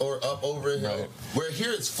through this or up over a hill. Right. Where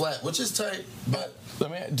here it's flat, which is tight, but.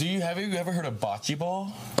 Have you ever heard of bocce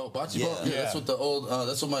ball? Oh, bocce ball. Yeah, that's what the old.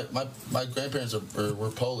 That's what my grandparents were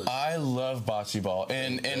Polish. I love bocce ball,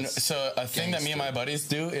 and That's so a thing that me and my gangster. buddies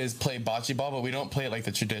do is play bocce ball, but we don't play it like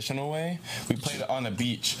the traditional way. We play it on the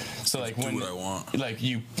beach. So like Do when what I want. like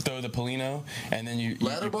you throw the Polino, and then you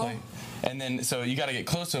Ladder ball? play. And then, so you got to get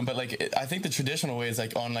close to them, but like I think the traditional way is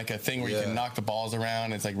like on like a thing where you can knock the balls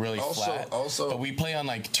around. It's like really flat. But we play on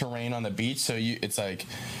like terrain on the beach, so it's like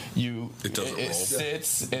It doesn't roll.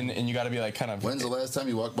 sits, and you got to be like kind of. When's the last time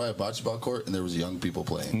you walked by a bocce ball court and there was young people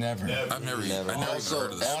playing? Never. I've never even heard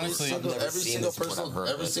of this. honestly, I've never seen this before, I've heard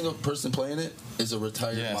of every it. single person playing it is a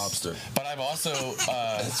retired Yes. mobster. But I've also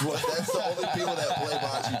That's the only people that play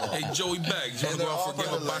bocce ball. Hey, Joey Baggs, you want to And go they're out all for a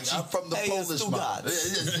game of kinda like, I'm bocce? from the Hey, Polish it's mob.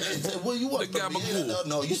 Stuttgart. What do you want The from me? gabagool.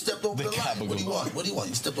 No, you stepped over the line. What do you want? What do you want?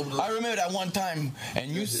 You stepped over the line. I remember that one time,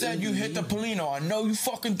 and you said you hit the Polino. I know you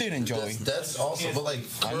fucking didn't, Joey. That's awesome. But like,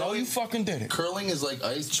 I know you fucking did it. curling is like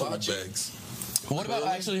ice Joey bocce. Baggs. What about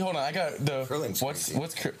actually? Hold on, I got the Curling's what's crazy.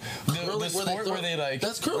 the Curling sport where they like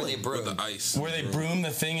that's Where curling. they broom. With the ice. where they broom the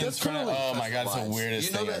thing in That's front of. curling. Oh my god, it's the Lines. weirdest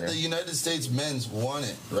You know thing that ever. the United States men's won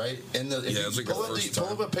it, right? And if Yeah, you it's like the pull first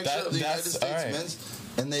up a picture That- of the United that's- States all right. men's,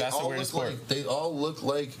 and they That's the all weirdest look sport.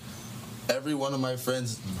 like every one of my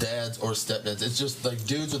friends' dads or stepdads. It's just like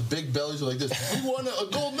dudes with big bellies like this. We won a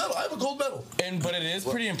gold medal. I have a gold medal. But it is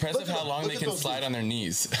pretty impressive look at how them. long Look they at can those slide dudes. on their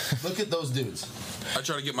knees. Look at those dudes. I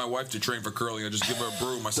try to get my wife to train for curling. I just give her a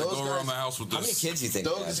broom. I said, Those go guys- around the house with How many this. kids do you think?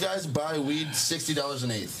 Those they have? guys buy weed $60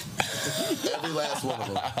 an eighth. Every last one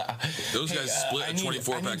of them. Those guys split I a need-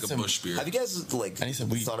 24 I need pack of some- Bush beer. Have you guys like I need some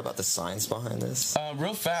weed. thought about the science behind this?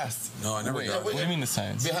 Real fast. No, I never Wait, got what it. do you mean the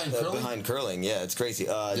science? Behind curling? Behind curling, yeah, it's crazy.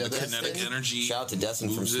 Yeah, the that's- Kinetic energy. Shout out to Destin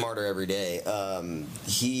from moves it. Smarter Every Day.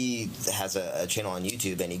 He has a channel on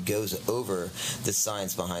YouTube and he goes over the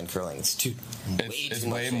science behind curling. It's It's too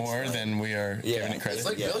much way to more explain. than we are Yeah. giving it credit. It's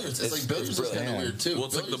like Yeah. billiards. It's like billiards is brilliant. kind of Yeah. weird too. Well,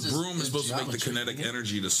 it's like the Billiards broom is supposed to make the geometry. kinetic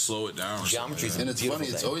energy to slow it down. Or Geometry's something. And it's Beautiful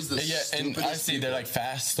funny. It's thing. always the Yeah, and I stupidest see they're people. like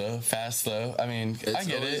fast slow. I mean, I It's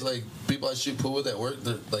get always it. like people I shoot pool with at work.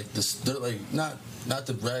 They're like this. They're like not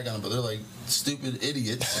to brag on them, but they're like stupid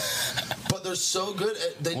idiots. But they're so good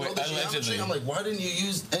at they know Wait, the allegedly. geometry. I'm like, why didn't you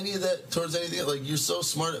use any of that towards anything? Like you're so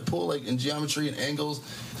smart at pool, like in geometry and angles.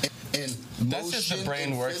 And That's just the motion brain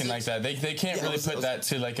and working like physics. that. They can't Yeah, really I was- put that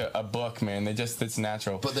to like a book, man. It's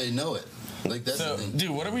natural. But they know it. Like that's So, the thing. dude,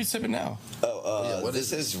 what are we sipping now? what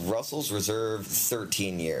This is Russell's Reserve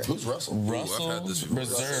 13 year. Who's Russell? Russell I've had this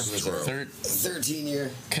before. Reserve 13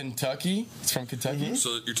 year. Kentucky. It's from Kentucky.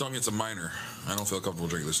 So you're telling me it's a minor? I don't feel comfortable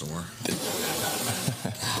drinking this no more.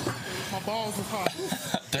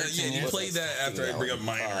 Yeah, you play that after I bring up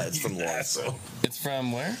minor. It's from Lawrenceburg. It's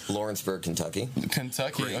from where? Lawrenceburg, Kentucky.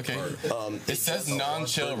 Kentucky. Great Okay. part. It says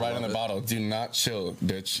non-chill right on the bottle. Do not chill,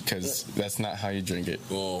 bitch, because that's not how you drink it.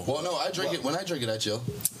 Well, Well, no, I drink it. When I drink it, I chill.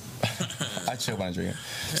 I chill when I drink it.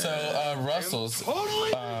 So Russell's.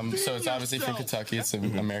 So it's obviously from Kentucky. It's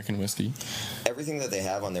an American whiskey. Everything that they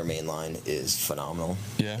have on their main line is phenomenal.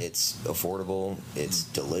 Yeah. It's affordable. It's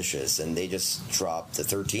delicious. And they just dropped the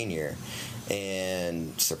 13 year.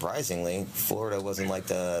 And surprisingly, Florida wasn't like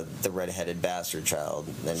the redheaded bastard child.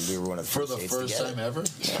 And we were one of the For first the states to first get time it. ever?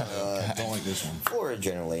 Don't like this one. Florida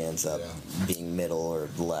generally ends up being middle or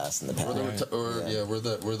last in the pack.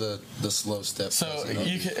 We're the slow step. So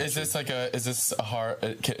you can, is this a hard?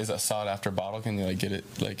 Is it a sought after bottle? Can you like get it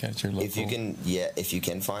like at your local? If you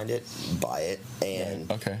can find it, buy it.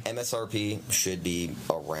 And Okay. MSRP should be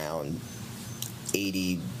around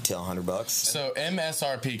 $80 to $100. So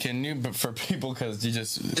MSRP, can you, but for people, because you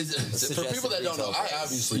just, For people that don't know, I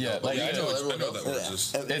obviously Yeah, know. But like, I know I everyone know that word.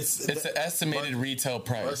 knows. Just, it's an estimated retail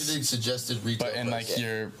price, Marketing suggested retail but in price. like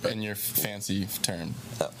your fancy term.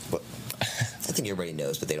 But I think everybody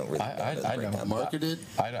knows, but they don't really I break know. down. Marketed,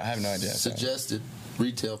 I have no idea. suggested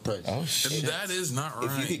retail price. Oh and shit! that is not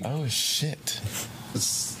If you right. could, Oh shit!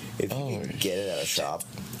 if you could get it at a shop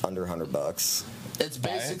under $100, It's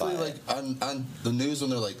basically Buy like on the news when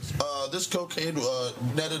they're like, this cocaine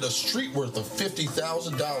netted a street worth of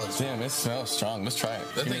 $50,000. Damn, it smells strong. Let's try it.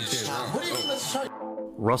 That Give me thing a is cheers. strong. What do you mean? Let's try.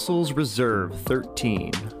 Russell's Reserve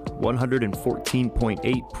 13,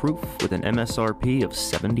 114.8 proof with an MSRP of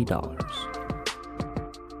 $70.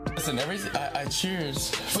 Listen, I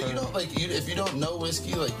cheers. But you don't if you don't know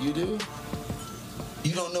whiskey like you do,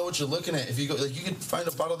 you don't know what you're looking at. If you go, like, you can find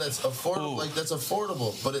a bottle that's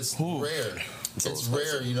affordable, but it's rare. It's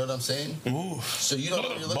rare. You know what I'm saying? Ooh. So you don't know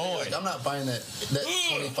what you're looking at. Like, I'm not buying that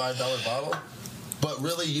 $25 bottle. But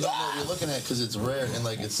really, you don't know what you're looking at because it's rare and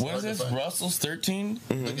like it's. What hard is to this? find. Russell's 13?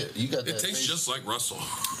 Look at you got that. It tastes face. just like Russell.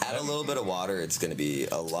 add a little bit of water, it's going to be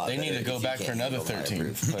a lot They need better to go if you back for can't another handle higher 13.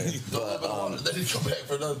 proof. They need to go back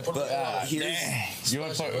for another. Here's You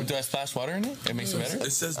want to put? Do I splash water in it? It makes it better.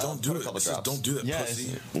 It says don't do put a it. couple It says drops. don't do that, Yeah,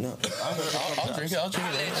 pussy. no. I'll drink it. I'll drink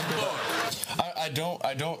it. I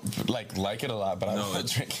don't like it a lot, but I No, want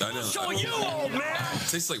to drink it. I don't. It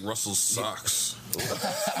tastes like Russell's socks.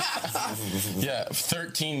 Yeah,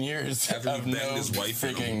 13 years After he of banged no his wife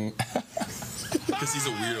in freaking. Because he's a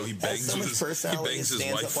weirdo. He bangs So with much his. He personality bangs his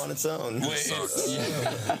stands wife. up on its own. Wait, Socks.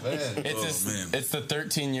 it's it's the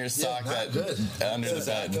 13-year sock not that good. under the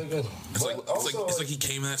bed. It's like he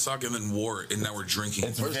came in that sock and then wore it, and now we're drinking.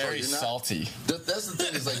 It's First of all, very you're not- salty. That's the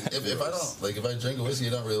thing is like if I don't like if I drink a whiskey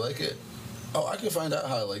and don't really like it. Oh, I can find out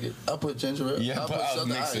how I like it. I'll put ginger ale. Yeah, I'll but put I'll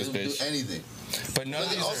something. mix this I'll do bitch. anything. But none of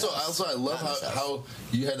Like, these are, also, I love how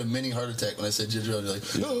you had a mini heart attack when I said ginger ale. You're like,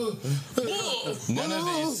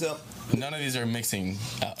 none of these are mixing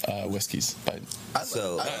whiskeys. But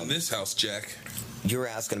So Not in this house, Jack. you were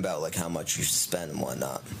asking about like how much you should spend and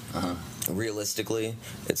whatnot. Realistically,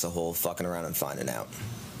 it's a whole fucking around and finding out.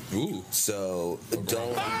 Ooh. So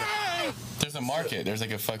don't. there's a market. There's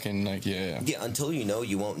like a fucking like yeah. Yeah, until you know,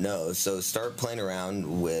 you won't know. So start playing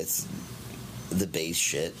around with the base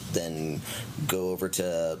shit, then go over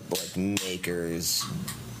to like makers,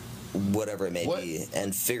 whatever it may What- be,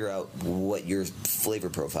 and figure out what your flavor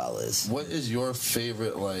profile is. what is your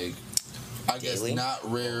favorite like? I guess Daily? not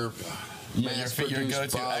rare. Yeah, your mass-produced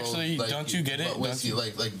go-to. bottle, Actually, like, don't you get it? Whiskey,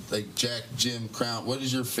 Don't you- like Jack, Jim, Crown. What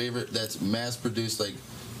is your favorite that's mass produced, like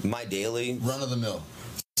My daily, run of the mill?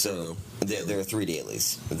 so there are 3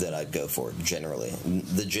 dailies that I'd go for generally.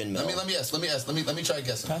 The gin mill. Let me try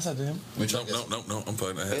guessing. Pass that to him. Let me try guessing. No. I'm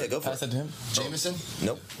fine. I Yeah, had it. go for Pass it. that to him. Jameson.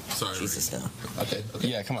 Nope. Sorry. Jesus, no. Okay.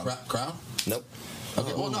 Yeah, come on. Crown. Nope.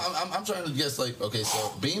 Okay. Well, no, I'm trying to guess. Like, okay,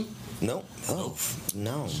 so Beam, Nope. Oh,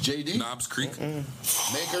 no. JD, Knobs Creek.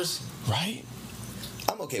 Makers. Right?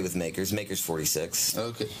 I'm okay with Makers. Makers 46.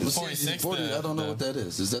 Okay. Well, see, 46, 40, the- I don't know the- what that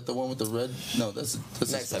is. Is that the one with the red? No, that's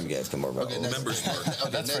Next time you guys come over. Okay, I'll- next. Members Mark. Okay,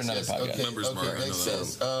 That's for next another guess. podcast. Okay, Members okay, Mark, I know next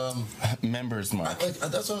that guess. Members mark.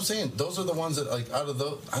 That's what I'm saying. Those are the ones that, like, out of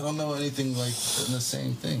those, I don't know anything like in the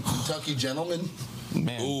same thing. Kentucky Gentleman.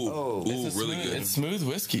 Man. Ooh. Oh. Ooh, It's really smooth, good. It's smooth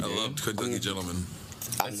whiskey, I dude. love Kentucky Gentleman.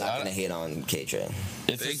 I'm not gonna hate on KJ.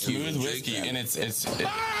 It's a smooth whiskey, and it's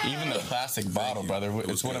even the plastic bottle, brother.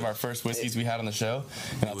 It's one of our first whiskeys we had on the show,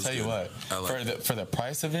 and I'll tell you what, for the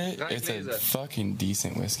price of it, it's a fucking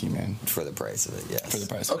decent whiskey, man. For the price of it, yes. For the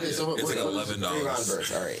price. Okay, so it's like $11. 3 round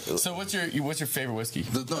burst. All right. So what's your favorite whiskey?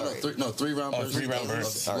 3 round burst. 3 round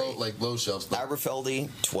burst. Low shelf stuff. Aberfeldy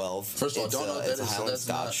 12. First of all, don't know what that is. So that's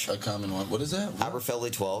Scotch. Not a common one. What is that?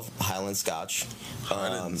 Aberfeldy 12 Highland Scotch.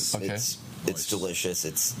 Okay. It's delicious.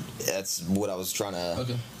 That's what I was trying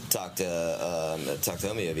to talk to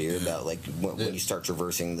Omi over here about, like when you start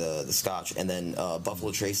traversing the Scotch, and then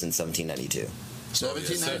Buffalo Trace in 1792.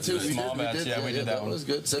 1792, small batch. Yeah, we did that one. Was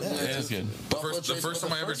good. 1792. It is good. The first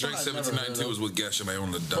time I ever drank 1792 was with Gesh, and I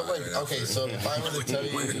wanted to die. But like, okay, so if I were to tell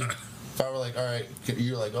you, if I were like, all right,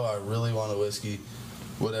 you're like, oh, I really want a whiskey,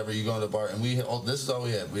 whatever. You go to the bar, and this is all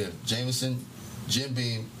we have. We have Jameson, Jim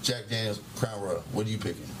Beam, Jack Daniels, Crown Royal. What are you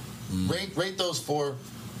picking? Rate those 4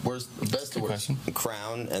 worst, best to worst. Question.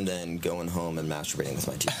 Crown, and then going home and masturbating with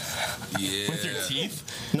my teeth. Yeah. With your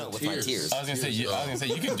teeth? No, with my tears. I was gonna say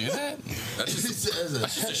you can do that. That's just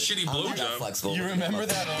a shitty blowjob. Flexible. You remember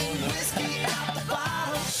that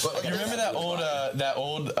old? That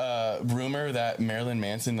old rumor that Marilyn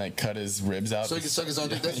Manson like cut his ribs out. So he can suck his own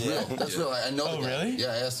dick. That's real. That's real. I know. Oh, really?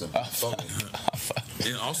 Yeah, I asked him.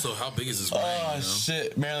 And also, how big is his brain? Oh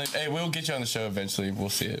shit, Marilyn. Hey, we'll get you on the show eventually. We'll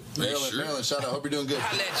see it. Marilyn, shout out. Hope you're doing good.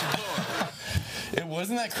 It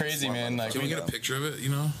wasn't that crazy, man. Like, can we get a picture of it? You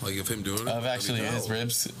know, like of him doing it. Of actually his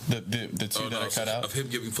ribs, the two that are cut out. Of him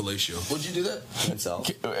giving fellatio. Would you do that himself?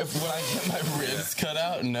 Would I get my ribs cut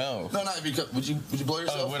out? No. No, not if you cut. Would you blow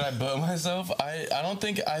yourself? Would I blow myself? I don't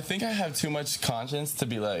think. I think I have too much conscience to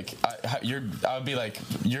be like. I would be like,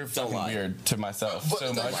 you're fucking weird to myself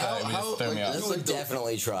so much that it would just throw me off. You would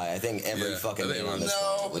definitely try. I think every fucking man on this.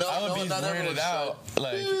 I would be weirded out.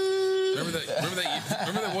 Like. Remember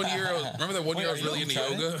that 1 year? Remember that 1 year I was really into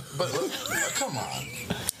yoga? But come on.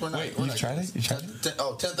 You tried it? You tried it?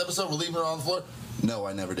 10th episode. We're leaving her on the floor. No,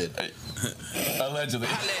 I never did. Allegedly.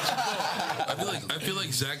 I feel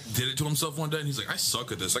like Zach did it to himself one day, and he's like, "I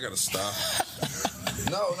suck at this. I gotta stop."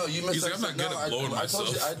 No, you missed. He's like, "I'm not good at blowing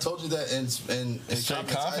myself." I told you that in straight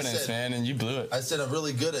confidence, man, and you blew it. I said I'm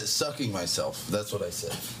really good at sucking myself. That's what I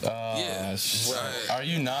said. Yeah. Are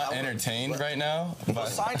you not entertained right now? Well,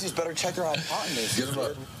 scientists better check their hypotenuse. Get him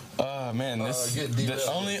up. Oh man, this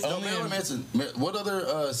only. Manson. What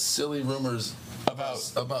other silly rumors about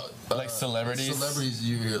like celebrities? Celebrities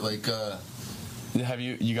you hear like. Have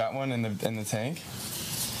you got one in the tank?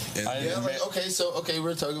 We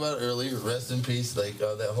were talking about it earlier. Rest in peace, like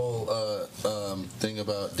that whole thing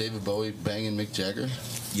about David Bowie banging Mick Jagger.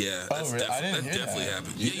 Yeah, that definitely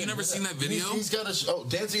happened. Yeah, you never seen that video? He's got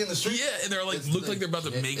dancing in the street. Yeah, and they're like look like they're about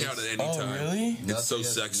to make out at any time. Oh, really? It's so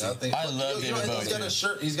sexy. I love David Bowie.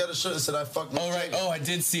 He's got a shirt that said "I fucked Mick Jagger." Oh, I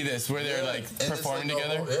did see this where they're like performing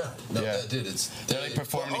together. Dude, they're like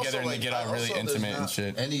performing together and they get all really intimate and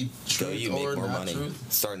shit. Any truth you make or more not money truth?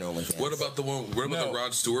 starting OnlyFans. What about the one? What about the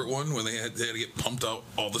Rod Stewart one when they had to get pumped out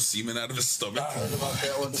all the semen out of his stomach? I heard about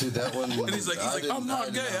that one too. That one. And he's like, I'm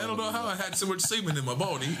not gay. I don't know how I had so much semen in my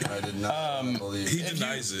body. I did not believe. He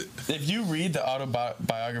denies it. If you read the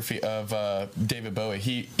autobiography of David Bowie,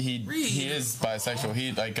 he is bisexual.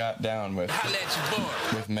 He like got down with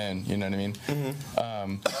men. You know what I mean?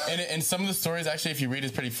 Mm-hmm. And some of the stories actually, if you read,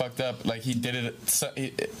 is pretty fucked up. Like he did it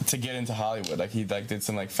to get into Hollywood. Like he like did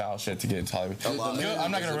some like foul shit to get into Hollywood.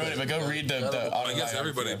 I'm not gonna ruin it, but go read the I guess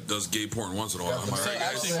everybody does gay porn once in a while. So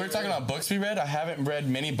actually, we're talking about books we read. I haven't read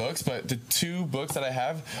many books, but the 2 books that I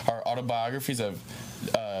have are autobiographies of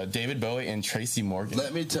David Bowie and Tracy Morgan.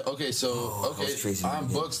 Let me tell. Okay, on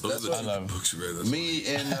books. That's what I love. Books you read. Me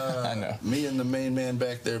and the main man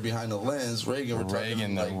back there behind the lens, Reagan. We're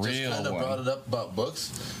talking, the like, real just kind of brought it up about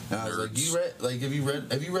books. And I was like, have you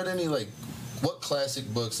read any like? What classic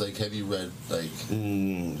books have you read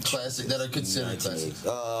classic that are considered classic?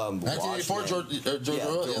 1984 George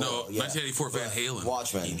Orwell. No, 1984 Van Halen.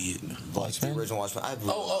 Watchmen. The original Watchmen.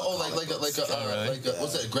 What's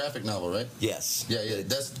that, a graphic novel, right? Yes. Yeah.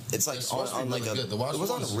 It's like on like it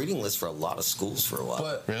was on a reading list for a lot of schools for a while.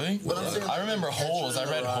 But really? I remember Holes. I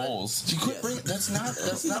read Holes. You quit bringing. That's not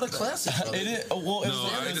a classic. It is. Well,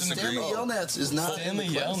 I disagree. Stanley Yelnats is not. Stanley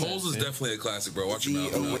Yelnats. Holes is definitely a classic, bro. Watch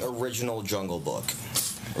the original Jungle Book.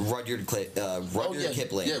 Rudyard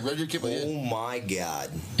Kipling. Yeah, Rudyard Kipling. Oh my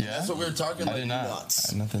God. Yeah, that's what we were talking about. I did not.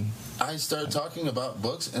 Nuts. Nothing. I started talking about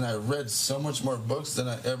books, and I read so much more books than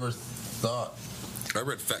I ever thought. I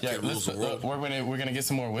read Fat Cat Rules the World. We're gonna get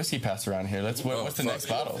some more whiskey passed around here. What's the next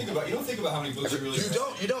bottle? You don't think about how many books you really read.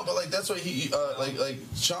 You don't. But like that's what he like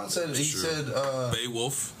Sean said. He said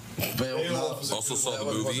Beowulf. Beowulf. Also saw the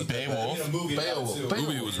movie. Beowulf. Yeah, movie about it, too. The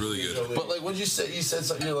movie was really good. But like, what'd you say? You said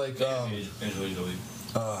something. You're like, Angelina Jolie.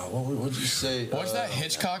 what'd you say? What's that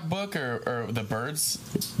Hitchcock book or the birds?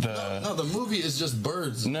 No, the movie is just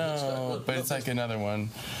birds. No, but it's like another one.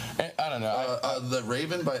 I don't know. The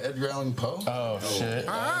Raven by Edgar Allan Poe. Oh shit!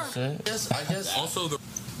 Shit. I guess. Also,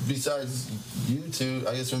 Besides you two,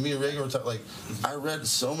 I guess when me and Reagan were talking, like, I read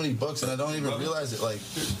so many books and I don't even realize it. Like,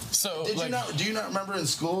 So do you not remember in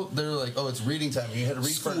school they were like, oh, it's reading time and you had to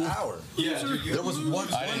read for an hour? Yeah, There was one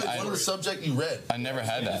of the subject you read. I never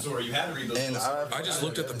had that. You had to read those. And I just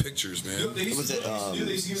looked at the pictures, man. They used to give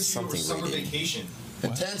it to you for summer vacation.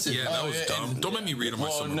 Intensive. Yeah, that was dumb. Don't make me read on my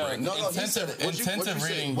summer break. Intensive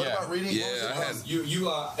reading. What Yeah. about reading? Yeah, I had. You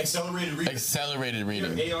accelerated reading. Accelerated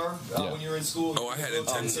reading. AR when you were in school. Oh, I had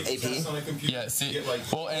intensive. AP on a computer. Yeah, see,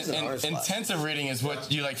 Well, intensive reading is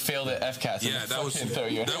what you like failed at FCAS. Yeah, that was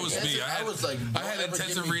me. I had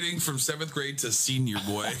intensive reading from 7th grade to senior,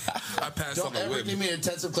 boy. I passed on Don't the ever whip. give me an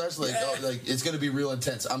intensive class like it's gonna be real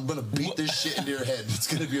intense. I'm gonna beat this shit into your head. It's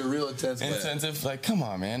gonna be a real intense class. Intensive, like, come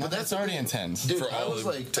on, man. That's already intense. Dude, For I all was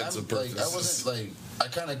like, intents and I wasn't like, I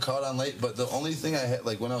kind of caught on late, but the only thing I had,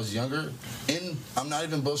 like, when I was younger, I'm not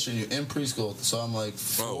even bullshitting you, in preschool, so I'm like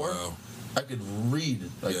 4, I could read,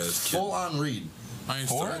 like, full on read. I ain't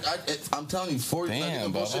 4? I'm telling you, 4 Damn, not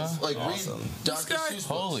even bullshit, Bubba. like, read Dr. Seuss books.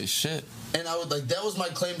 Holy shit. And I would, like, that was my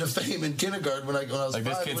claim to fame in kindergarten when I was Like, 5.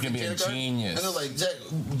 this kid's gonna be a genius. And they're like, Zach,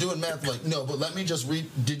 doing math, like, no, but let me just read.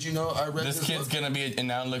 Did you know I read This kid's book? gonna be, and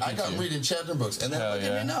now look I at got you. reading chapter books, and then Hell look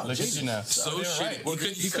at me now. Look at you now. So They were shitty. right.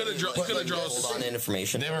 He could have drawn. Hold on,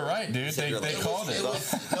 information. They were right, dude. They called it.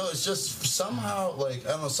 No, it's just somehow, like,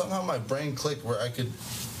 I don't know, somehow my brain clicked where I could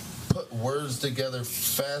put words together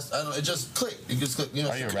fast. I don't know, it just clicked. It just clicked. You know,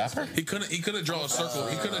 Are you a rapper? He couldn't draw a circle.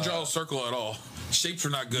 He couldn't draw a circle at all. Shapes were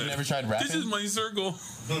not good. You never tried rapping? This is my circle.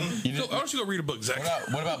 Why don't you go read a book, Zach?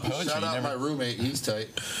 What about poetry? Shout out my roommate, he's tight.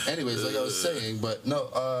 Anyways, like I was saying, but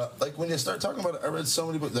no, like when you start talking about it, I read so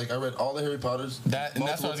many books. Like I read all the Harry Potters. And that's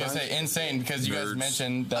what I was gonna say. Insane, because you guys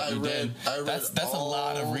mentioned that you did. That's a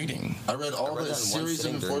lot of reading. I read all the series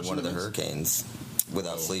of during one of the Unfortunate hurricanes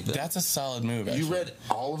without sleeping. That's a solid move. Actually. You read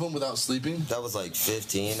all of them without sleeping? That was like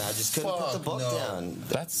 15. I just couldn't put the book down.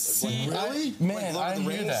 That's really? Man, Lord I of the knew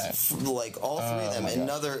Rings, that. Like all 3 of them.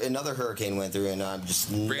 Another hurricane went through, and I'm just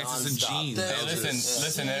Francis and nonstop. Gene. Hey,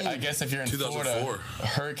 listen. I guess if you're in 2004. Florida,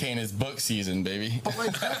 hurricane is book season, baby. But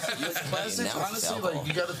like classic, Now it's honestly, alcohol. like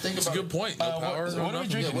you got to think It's a about. good point. No power. What are we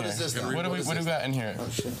drinking what here? is this now? What do we got in here? Oh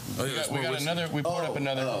shit! Oh, yeah, We got another. We poured up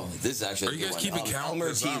another. Oh, this is actually. Are you guys keeping count?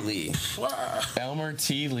 Elmer T. Lee. Elmer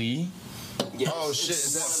T. Lee. Yes, Oh shit!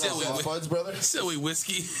 Is that Fud's brother? Silly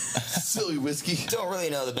whiskey. Silly whiskey. Don't really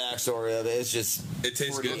know the backstory of it. It's just It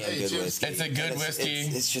tastes pretty good. damn Hey, cheers. whiskey. It's a good And whiskey.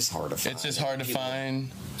 It's just hard to find. It's just hard to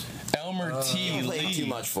find. Elmer T. People pay Lee. too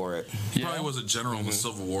much for it. He probably was a general in the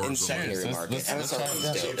Civil War. In or something. secondary Let's- market. let's try MSRP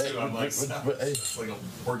that. is dope. I'm like, it's like a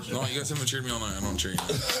portrait. No, you guys haven't cheered me all night. I don't cheer you.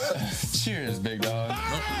 Cheers, big dog.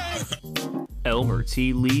 Elmer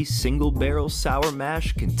T. Lee Single Barrel Sour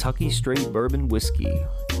Mash Kentucky Straight Bourbon Whiskey.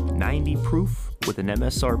 90 proof with an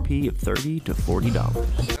MSRP of $30 to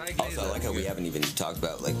 $40. Also, I like how we haven't even talked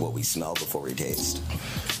about like what we smell before we taste.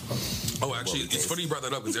 Oh, actually, it's funny you brought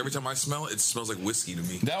that up because every time I smell it, it smells like whiskey to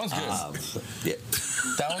me. That one's good. Yeah.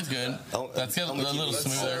 That one's good. That's good. A little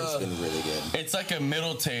smoother. It's been really good. It's like a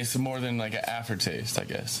middle taste more than like an aftertaste, I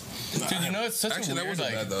guess. Dude, you know it's such Actually, a that weird wasn't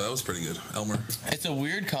like. bad though. That was pretty good, Elmer. It's a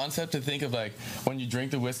weird concept to think of like when you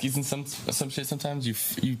drink the whiskeys and some shit. Sometimes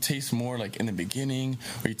you taste more like in the beginning,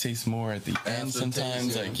 or you taste more at the end. Aftertaste,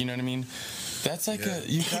 Sometimes, yeah. like you know what I mean. That's like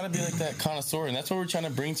you gotta be like that connoisseur, and that's what we're trying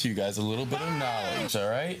to bring to you guys: a little bit of knowledge, all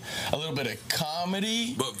right? A little bit of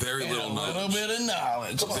comedy, But very and little a little knowledge. bit of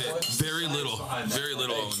knowledge. Very little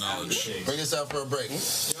knowledge. Bring us out for a break.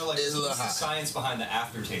 You know, like, It's a little what's the hot. science behind the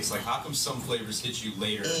aftertaste? Like, how come some flavors hit you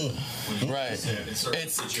later when you Right. taste it? It starts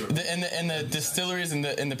It's to hit you. and the distilleries and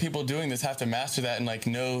the people doing this have to master that and like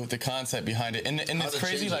know the concept behind it. And How it's to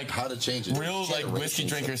crazy change it. like How to change it. real like whiskey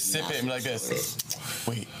drinkers sip it and be like this.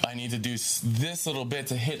 Wait, I need to do this little bit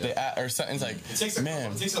to hit or something's like. It takes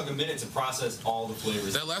like a minute to process all the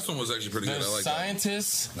flavors. That last one was actually pretty The good. I like that.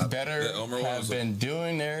 scientists The better Elmer one have was been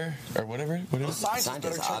doing their or whatever. What is it? Scientists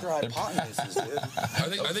better check their hypothesis, dude.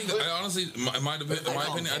 I honestly, in my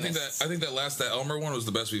opinion, I think that Elmer one was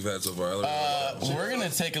the best we've had so far. We're gonna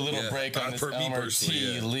take a little Yeah, break on this for me Elmer personally,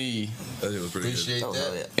 T. yeah. Lee, I think it was pretty Appreciate good.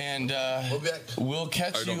 that. and We'll be back. we'll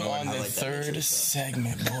catch I you don't know on any. the I like that third Matrix,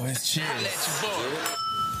 segment, boys. Cheers.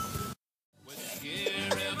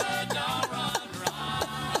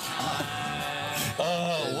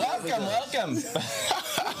 Welcome.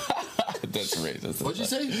 That's racist. What'd you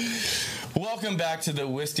say? Welcome back to the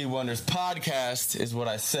Whiskey Wonders podcast, is what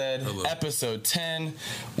I said. Hello. Episode 10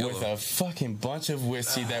 with a fucking bunch of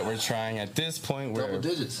whiskey that we're trying at this point. Double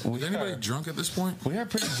digits. Is anybody drunk at this point? We are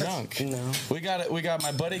pretty drunk. No. We got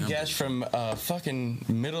my buddy Gesh from fucking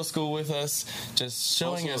middle school with us, just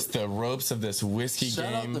showing us the ropes of this whiskey Shout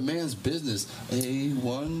game. out the man's business.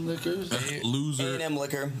 A1 Liquors. Loser. A&M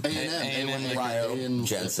Liquor. A&M Liquor. Ryo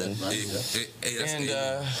Jensen. And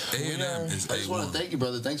A&M is I just want to A1. thank you,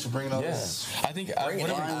 brother. Thanks for bringing all this. I think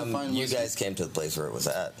You guys came to the place where it was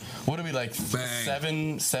at. what are we like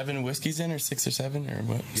Bang. seven whiskeys in, or 6 or 7 or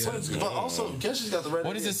what? But also, Gesh has got the right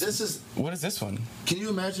What is idea. this? What is this one? Can you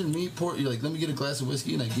imagine me you're like, let me get a glass of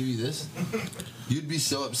whiskey and I give you this? You'd be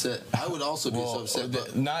so upset. I would also be so upset.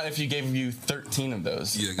 But Not if you gave you 13 of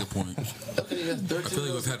those. Yeah, good point. okay, you got 13 I feel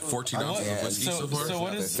like we've had 14 ounces of whiskey so far. So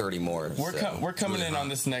what is 30 more. we're coming in on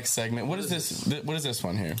this next segment. What is this? What is this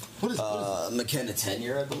one here? What is McKenna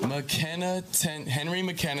 10-year, I believe. Henry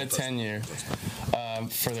McKenna 10-year.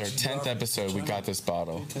 For their 10th episode, we got this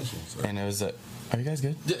bottle, and it was are you guys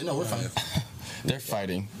good? Yeah, no, we're fine. They're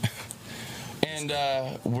fighting. And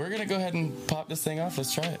we're gonna go ahead and pop this thing off.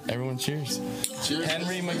 Let's try it. Everyone, cheers. Cheers.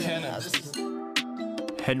 Henry McKenna.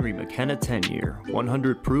 Henry McKenna 10-year,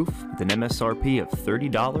 100 proof with an MSRP of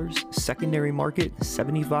 $30, secondary market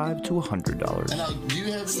 $75 to $100. And now, do you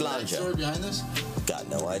have any backstory behind this? Got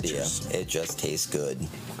no idea. It just tastes good.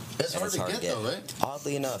 It's hard to get though, right?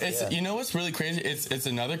 Oddly enough, It's you know what's really crazy? It's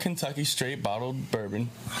another Kentucky straight bottled bourbon.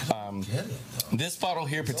 Get it. This bottle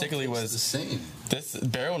here particularly was the same. This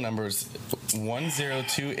barrel number is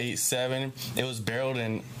 10287. It was barreled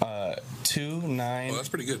in 2010. Oh, that's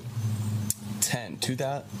pretty good.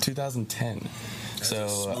 2010.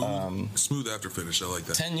 So Smooth after finish. I like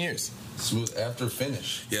that. 10 years. Smooth after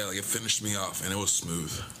finish. Yeah, like it finished me off, and it was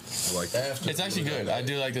smooth. I like that. After It's actually good. I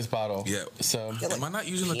do like this bottle. Yeah. So Am I not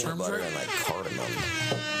using the terms right? And like cardamom.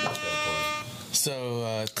 so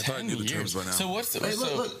I thought I 10 knew the years. terms by now. So what's Hey,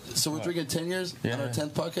 look. So we're drinking 10 years on our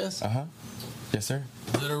 10th podcast? Uh-huh. Yes, sir.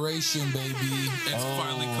 Alliteration, baby. It's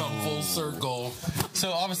finally come full circle.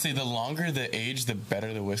 So obviously, the longer the age, the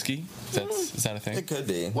better the whiskey. Is that a thing? It could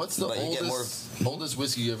be. What's the But you get more. oldest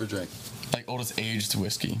whiskey you ever drank? Like oldest aged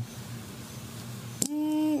whiskey,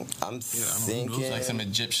 I'm thinking. like some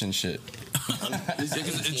Egyptian shit.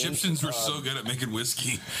 Because Egyptians were so good at making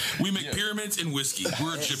whiskey. We make pyramids in whiskey.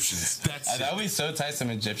 We're Egyptians. That's That would be so tight. Some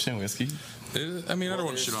Egyptian whiskey. I mean, I don't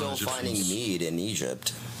want to shit on Still finding Egyptians. mead in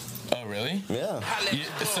Egypt. Oh, really? Yeah.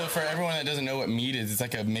 So for everyone that doesn't know what mead is, it's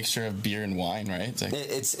like a mixture of beer and wine, right? It's like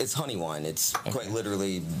It's honey wine. It's quite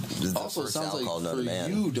literally the Also, first sounds like alcohol known for to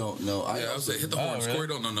man. you don't know. Yeah, I was like, hit the horns. really? Corey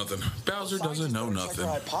don't know nothing. Bowser doesn't know nothing.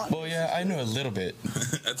 well, yeah, I know a little bit.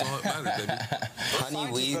 That's all that matters, baby.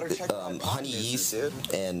 Honey, wheat, honey yeast,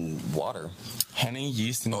 and water. Honey,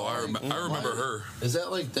 yeast, and Oh, I remember her. Is that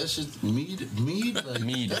like that shit mead? Like,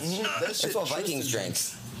 mead. That's what Vikings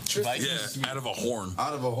drinks. Yeah, out of a horn.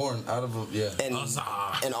 Out of a horn. Out of a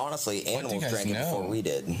And honestly, animals guys drank it know? before we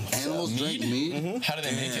did. Animals drink mead. How do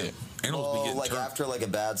they make it? Animals be Well, getting like turned. after like a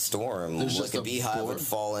bad storm, There's like just a a beehive board? would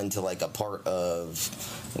fall into like a part of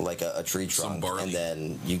like a tree trunk, barley. and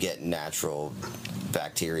then you get natural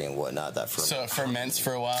bacteria and whatnot that ferment. So it ferments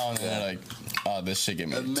for a while, and then they're like, "Oh, this shit get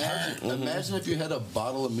me." Imagine if you had a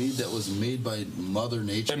bottle of mead that was made by Mother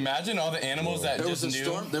Nature. Imagine all the animals that There just was a knew.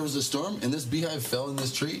 storm. There was a storm, and this beehive fell in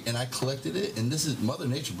this tree, and I collected it. And this is Mother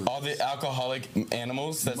Nature. Bro. All the alcoholic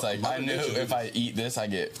animals. That's like, Mother I knew Nature, if I eat this, I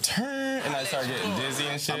get turned, and I start getting dizzy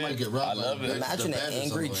and shit. I might get robbed I by love a it. bitch. Imagine the an badgers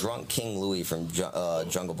angry on the way. drunk King Louis from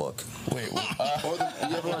Jungle Book. Wait, Or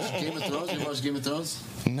you ever watch Game of Thrones? You ever watch Game of Thrones?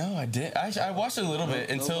 no, I didn't. Actually, I watched it a little bit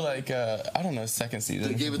until like I don't know, second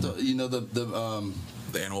season. The Game of Thrones. You know the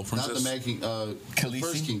The animal not princess. the Mad King. The Khaleesi?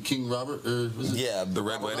 first king, King Robert. Or was it? Yeah, The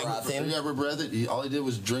Red Wedding. Baratheon. Yeah, Robert Baratheon. All he did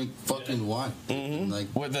was drink fucking wine. Like.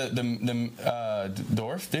 What the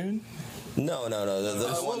dwarf dude? No.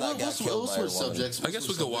 The one that got killed by a woman. subjects. I guess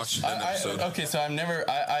we could watch an episode. Okay, so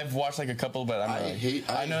I've watched like a couple, but I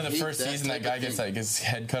know the hate first that season that type guy of gets thing. like his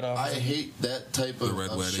head cut off. I hate that type of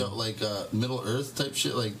Red show, Wedding. like Middle Earth type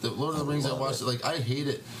shit. Like the Lord of the Rings, I watched it. Like I hate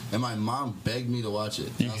it, and my mom begged me to watch it.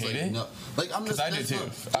 You I was hate like, it? No, like I'm just. 'Cause I do that's too. not-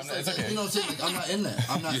 I'm not- just it's like, okay. You know what I'm saying? Like, I'm not in that.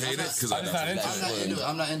 I'm not. You hate I'm it not- because I'm just not into I'm not into it.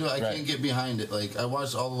 I'm not into it. I Right. can't get behind it. Like I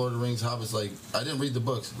watched all the Lord of the Rings, Hobbits. Like I didn't read the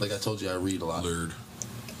books. Like I told you, I read a lot. Lord.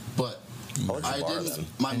 But I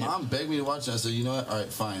didn't. My mom begged me to watch it. I said, you know what? All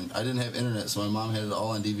right, fine. I didn't have internet, so my mom had it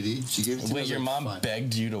all on DVD. She gave it to me. Wait, your mom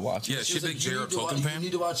begged you to watch it? Yeah, she's a big Jared You Tolkien fan.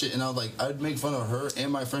 need to watch it. And I was like, I'd make fun of her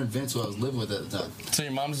and my friend Vince, who I was living with at the time. So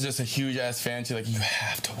your mom's just a huge ass fan. She's like, you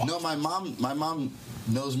have to watch. No, my mom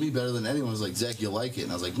knows me better than anyone. Was like, Zach, you'll like it.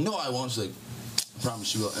 And I was like, no, I won't. She's like, I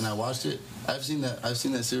promise you will. And I watched it. I've seen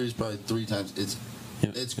that series probably 3 times. It's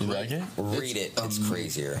You great. like it? Read it. It's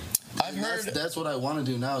crazier. I've heard that's what I want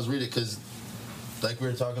to do now is read it, because like we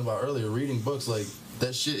were talking about earlier, reading books, like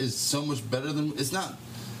that shit is so much better than it's not.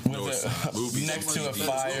 Next to a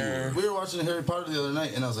fire. We were watching Harry Potter the other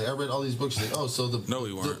night, and I was like, I read all these books. She's like, oh, so No,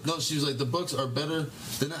 we weren't. no, she was like, the books are better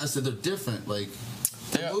than that. I said, they're different. Like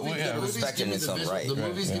the movies give me the visuals. The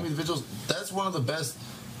movies give me the visuals. That's one of the best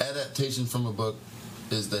adaptations from a book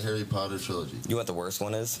is the Harry Potter trilogy. You know what the worst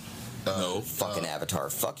one is? No. Fucking Avatar.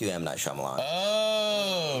 Fuck you, M. Night Shyamalan.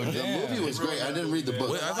 Oh, the movie was great. I didn't read the book.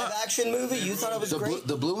 Wait, live action movie? You thought it was great?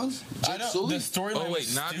 The blue ones? I know. The storyline. Oh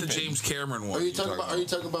wait, not the James Cameron one. Are you talking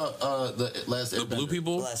about the last Airbender? The blue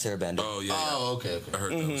people? Last Airbender. Oh yeah. Oh okay. I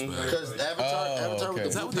heard that was bad. Because Avatar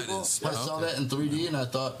with the blue people, I saw that in 3D, and I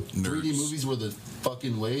thought 3D movies were the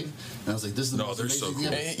fucking wave, and I was like, this is the most amazing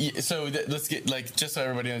thing. So let's get just so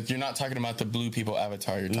everybody knows, you're not talking about the blue people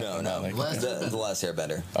Avatar. You're talking about like the Last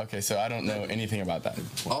Airbender. Okay, so I don't know anything about that.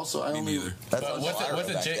 Also, I only.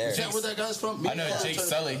 What's it? Is that where that guy's from? I know Jake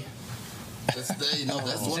Sully. That's the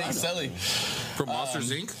one. Jake Sully from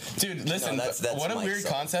Monsters Inc. Dude, listen. that's what a Mike weird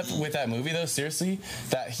Sully. concept with that movie, though. Seriously,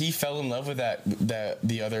 that he fell in love with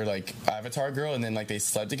the other like Avatar girl, and then like they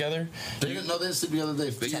slept together. They didn't know they slept together.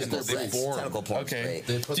 They Tentacle porn. Okay.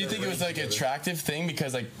 Do you think it was like an attractive thing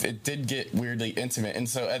because like it did get weirdly intimate, and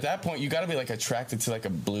so at that point you got to be like attracted to like a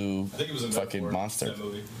blue fucking monster. That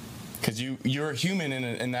movie. Because you're a human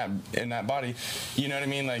in that body, you know what I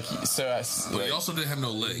mean? Like so. But he also didn't have no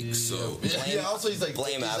legs, so yeah. Also, he's like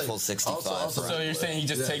blame Apple 65. So you're saying he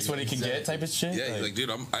just takes what he can get, type of shit? yeah, he's like, dude,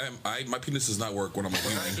 my penis does not work when I'm a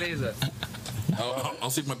human. I'll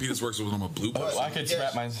see if my penis works when I'm a blue person. Well, I could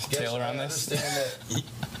wrap my tail around this.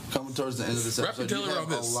 Coming towards the end of this episode, wrap your tail around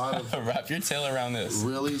this. A lot of wrap your tail around this.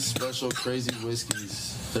 Really special, crazy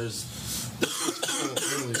whiskeys. This was cool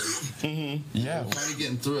earlier. Yeah, we're kind of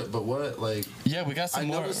getting through it, but what like? Yeah, we got some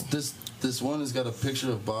more. I noticed this one has got a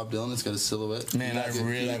picture of Bob Dylan. It's got a silhouette. Man, I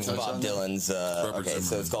really That's Bob Dylan's. Okay,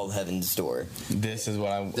 so it's called Heaven's Door. This is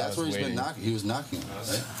what I. That's where he's been knocking. He was knocking on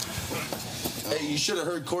it, right? Hey, you should have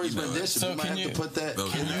heard Corey's rendition. So we might have to put that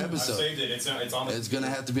in the episode. I saved it. It's on. It's gonna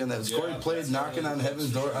have to be on that. Corey played "Knocking on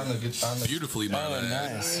Heaven's Door" on the beautifully done. Oh,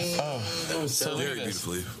 nice. Oh, it was so very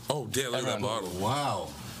beautifully. Oh, damn! Look at that bottle. Wow.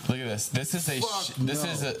 Look at this. This is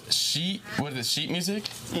a sheet. What is it? Sheet music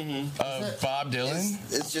of Bob Dylan.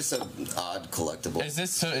 It's just an odd collectible. Is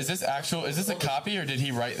this actual? Is this a copy or did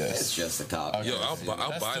he write this? It's just a copy. Okay. Yo, I'll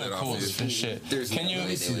buy that cool off you. Shit. Can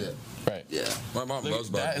you see that? Right. Yeah. My mom loves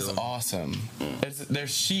Bob That Dylan. is awesome. There's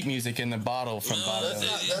sheet music in the bottle from Bob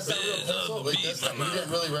Dylan. That's not real pencil. Like, you didn't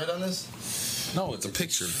really write on this. No, it's a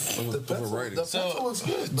picture of a writing. The pencil looks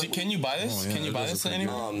good. Can you buy this? Can you buy this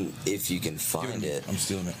anywhere? If you can find it. I'm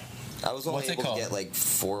stealing it. I was only able to get like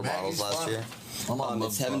 4 bottles last year.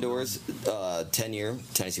 It's Heaven Doors, 10-year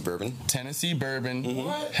Tennessee bourbon. Tennessee bourbon.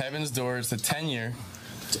 Heaven's Doors, the 10-year.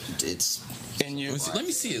 It's. And you. Let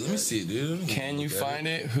me see it, dude. Can you find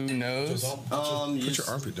it? Who knows? Put your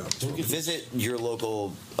armpit down. Visit your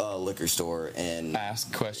local liquor store and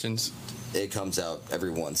ask questions. It comes out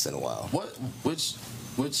every once in a while. Which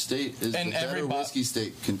state is the better whiskey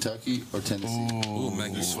state, Kentucky or Tennessee? Ooh,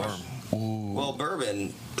 Maggie's Farm. Well,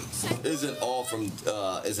 bourbon isn't all from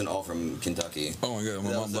Kentucky. Oh my god,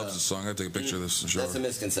 my mom loves this song. I take a picture of this. That's a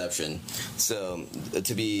misconception. So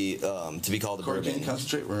to be called a bourbon, can you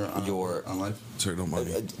concentrate? We're on live. Sorry, don't mind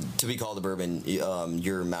me. To be called a bourbon,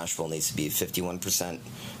 your mash bill needs to be 51%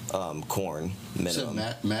 corn minimum.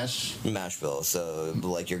 So mash bill. So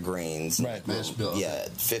like your grains. Right. Mash bill. Yeah,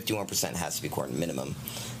 51% has to be corn minimum.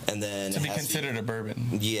 And then to be considered a bourbon.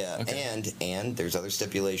 Yeah, okay. and there's other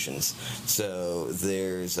stipulations. So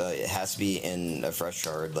there's it has to be in a fresh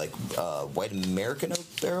charred, like white American oak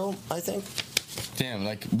barrel, I think. Damn,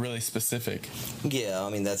 like really specific. Yeah, I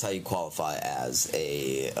mean that's how you qualify as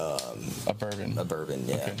a bourbon. A bourbon,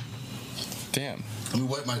 yeah. Okay. Damn. Let me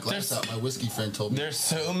wipe my glass out. My whiskey friend told me. There's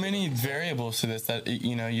so many variables to this that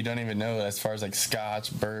you don't even know as far as like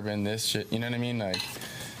Scotch, bourbon, this shit. You know what I mean? Like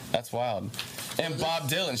that's wild. And Bob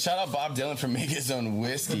Dylan. Shout out Bob Dylan for making his own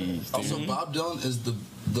whiskey. Dude. Also, Bob Dylan is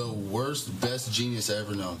the worst, best genius I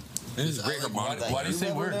ever known. It's great harmonic. Why do you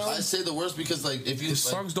say worst? I say the worst because like if you his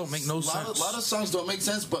songs don't make no sense. A lot of songs don't make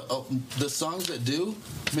sense, but the songs that do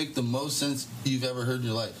make the most sense you've ever heard in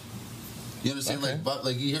your life. You understand? Okay.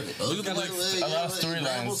 Like you hear Look at like a lot of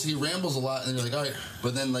storylines. He rambles a lot, and you're like, all right.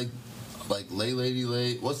 But then like Lay Lady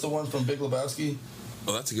Lay. What's the one from Big Lebowski?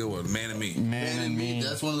 Oh, that's a good one. Man and Me. Man and Me.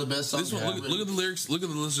 That's one of the best songs. This one, look at the lyrics. Look at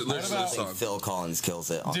the lyrics of this song. Phil Collins kills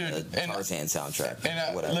it on the Tarzan soundtrack.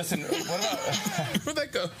 And listen, what about where'd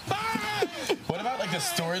that go? What about like the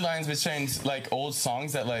storylines between like old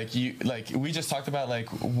songs that like you like we just talked about like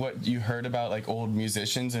what you heard about like old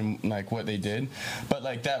musicians and like what they did, but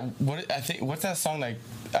like that what's that song like?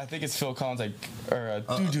 I think it's Phil Collins like or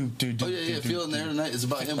Feeling There Tonight is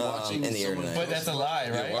about him watching in the air tonight. But that's a lie,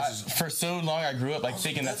 right? For so long I grew up like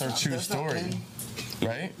thinking that's our true story.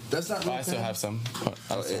 Right? That's not real. I still have some.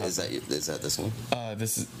 Is that this one?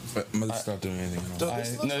 This is. Mother's not doing anything. No,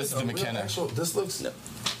 this is the McKenna. This looks. No.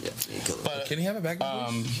 Yeah, you kill it. But can he have it back?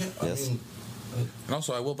 Yes. And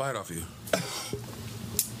also, I will buy it off you.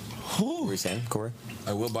 What were you saying, Corey?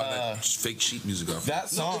 I will buy that fake sheet music off. That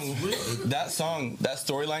song, that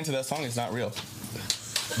storyline to that song is not real.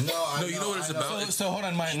 No, you know what it's about. So hold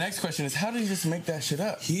on. My next question is, how did he just make that shit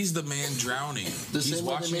up? He's the man drowning. He's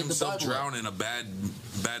watching himself drown in a bad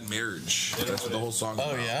marriage. That's what the whole song is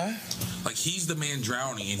about. Oh yeah. Like he's the man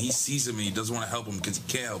drowning, and he sees him, and he doesn't want to help him because he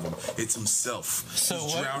can't help him. It's himself. So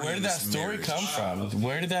where did that story come from?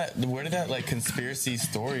 Where did that like conspiracy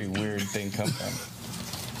story weird thing come from?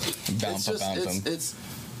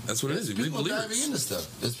 That's what it is. People diving into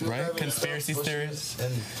stuff. It's right? Conspiracy theories.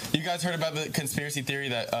 You guys heard about the conspiracy theory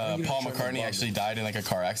that Paul McCartney actually died in like a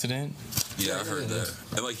car accident? Yeah, I heard that.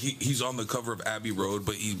 And like he's on the cover of Abbey Road,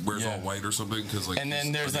 but he wears all white or something because like. And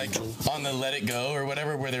then there's like on the Let It Go or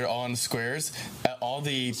whatever, where they're all in squares.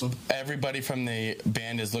 Everybody from the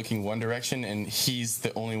band is looking one direction, and he's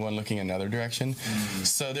the only one looking another direction.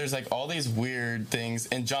 So there's like all these weird things,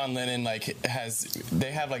 and John Lennon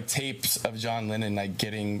they have like tapes of John Lennon like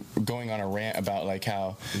going on a rant about like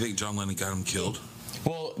how. You think John Lennon got him killed?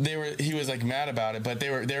 Well, he was like mad about it, but they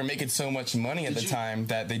were making so much money at the time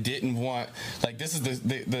that they didn't want like this is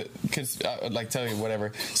the like tell you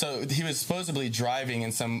whatever. So he was supposedly driving,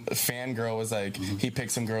 and some fangirl was like he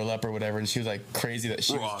picked some girl up or whatever, and she was like crazy that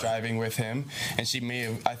she was driving with him, and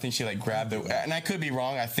I think she like grabbed and I could be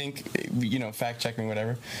wrong. I think fact check me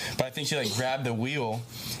whatever, but I think she like grabbed the wheel,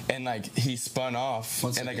 and like he spun off,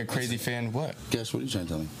 and like a crazy fan. What? Guess what are you trying to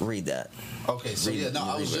tell me? Read that. Okay, so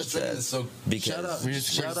I was just drinking this. So shout out. We're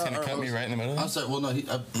just gonna cut me right in the middle of it? I'm sorry. Well, no,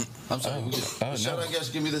 I'm sorry. Shout out,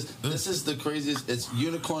 Gesh. Give me this. This is the craziest. It's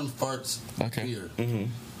unicorn farts beer.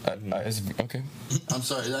 Okay. I'm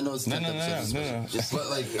sorry. I know it's no. But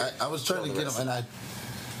like, I was trying to get them, and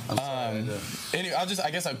I'm sorry. Anyway,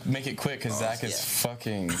 I guess I'll make it quick because Zach is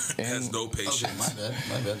fucking. Has no patience. Okay,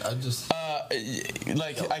 my bad. I just.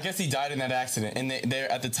 I guess he died in that accident, and they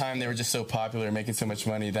at the time they were just so popular, making so much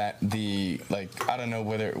money that I don't know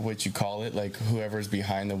what you call it, like whoever's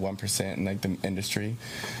behind the 1% in like the industry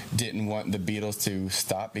didn't want the Beatles to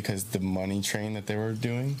stop because the money train that they were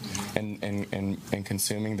doing and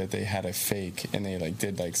consuming, that they had a fake, and they like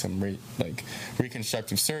did like some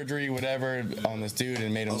reconstructive surgery whatever on this dude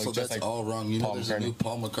and made him look just like all wrong. You know, Paul there's McCartney. a new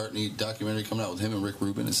Paul McCartney documentary coming out with him and Rick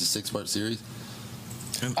Rubin. It's a 6-part series.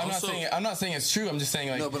 I'm not saying it's true. I'm just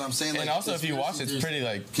saying like. No, but I'm saying like. And also, if you watch it, it's pretty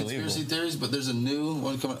like conspiracy theories. But there's a new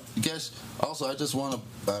one coming. Gesh. Also, I just want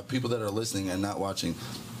people that are listening and not watching.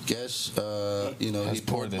 Gesh, he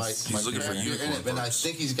poured my looking for beer in it, and I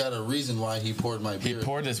think he's got a reason why he poured my beer. He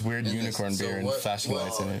poured this weird unicorn beer and flashing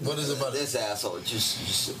lights in it. What is it about this asshole?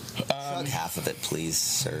 Just chug half of it, please,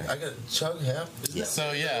 sir. I got chug half.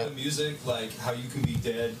 So yeah, music like how you can be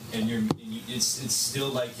dead and it's still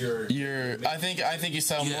like you're. I think you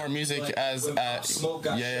sell more music like as when Pop Smoke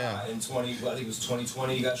got shot in 20. I think it was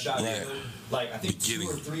 2020. He got shot. Yeah. Like I think 2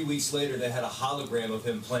 or 3 weeks later, they had a hologram of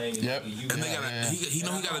him playing. Yep. And he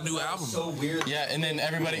got a new album. So weird. Yeah, and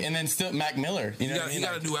then still Mac Miller. He got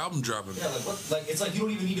a new album dropping. Yeah, like it's like you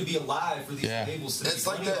don't even need to be alive for these labels to It's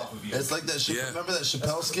like that. It's like that. Remember that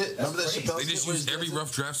Chappelle skit? They just use every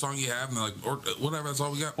rough draft song you have and they're like, or whatever. That's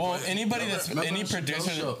all we got. Well, any producer.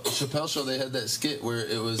 Chappelle show, they had that skit where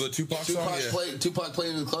it was Tupac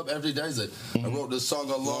playing in the club after he died. He's like, I wrote this song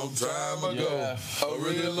a long time ago. Yeah. A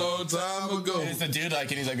really long time ago. And it's the dude and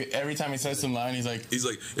he's like, every time he says some line, he's like,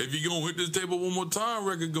 if you gonna hit this table one more time,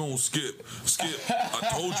 record gonna skip. I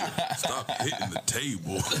told you, stop hitting the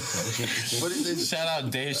table. What is this? Shout out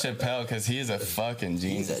Dave Chappelle because he is a fucking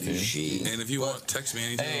genius, dude. And if you want, text me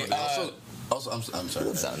anything. Hey, also, I'm sorry.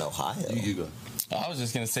 It's out in Ohio. You go. I was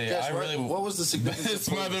just gonna say, what was the significance? This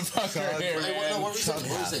motherfucker here. What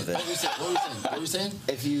were you saying?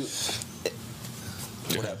 If you.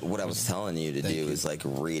 What I was telling you to do is like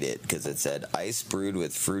read it because it said ice brewed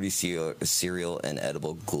with fruity cereal and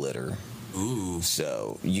edible glitter. Ooh.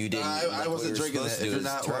 So you didn't. I wasn't drinking that. If you're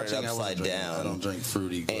not watching, I wasn't drinking down. I don't drink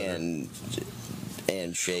fruity glitter.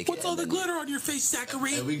 And shake What's it. all the glitter on your face,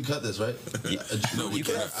 Zachary? And we can cut this, right? No, you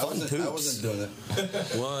can have fun poops. I wasn't doing it.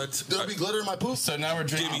 What? There'll be glitter in my poop. So now we're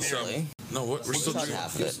drinking. Give me some. No, what? We're still drinking.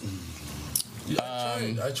 Half of it.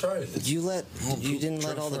 Yeah, I tried. You didn't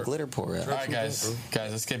let all the glitter pour out. All right, guys,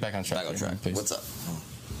 let's get back on track. Back on track. Please. What's up?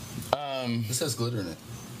 This has glitter in it.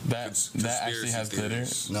 That actually has glitter.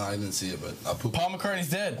 No, I didn't see it, but I'll poop. Paul McCartney's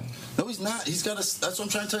dead. No, he's not. He's got that's what I'm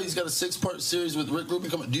trying to tell you. He's got a 6-part series with Rick Rubin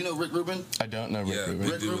coming. Do you know Rick Rubin? I don't know Rick Rubin.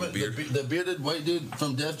 Rick Rubin, the bearded white dude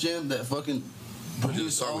from Def Jam that fucking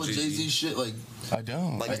produced all the Jay-Z shit. Like, I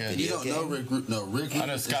don't. You don't know Rick Rubin. No, Rick Rubin. I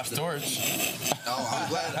know Scott Storch. Oh, I'm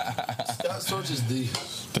glad. Scott Storch is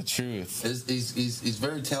the truth. He's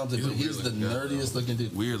very talented, but he's the nerdiest looking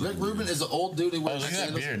dude. Rick Rubin is an old dude. He wears look at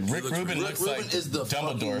that beard. Rick Rubin looks like is the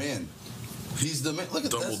Dumbledore. Man. He's the man. Look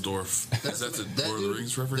at Dumbledore. Is that the Lord of the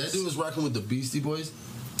Rings reference? That dude was rocking with the Beastie Boys.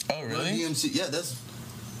 Oh, really? DMC. Yeah,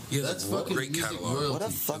 that's fucking great catalog. What a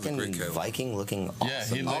fucking Viking looking awesome. Yeah,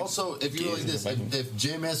 he looks also, if you were like this, if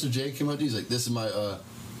J Master J came up to you, he's like, this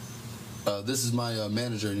is my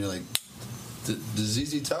manager, and you're like, the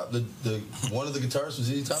ZZ Top, the one of the guitarists from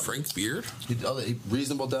ZZ Top, Frank Beard,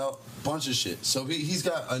 Reasonable Doubt, bunch of shit. So he's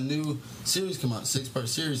got a new series come out, 6-part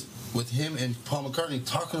series with him and Paul McCartney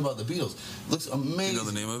talking about the Beatles. Looks amazing. You know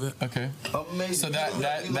the name of it? Okay. Amazing. So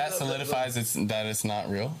that solidifies that it's not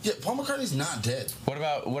real. Yeah, Paul McCartney's not dead. What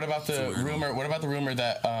about the rumor? What about the rumor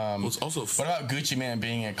that it's also what about Gucci Man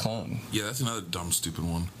being a clone? Yeah, that's another dumb, stupid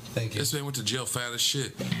one. Thank you. This man went to jail fat as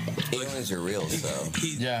shit. Aliens are real, so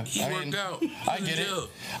he worked out. I get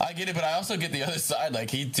it, but I also get the other side. Like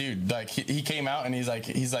he came out and he's like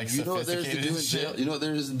you know what there is to do in jail? You know what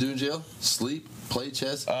there is to do in jail? Sleep, play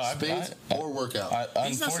chess, spades, or work out.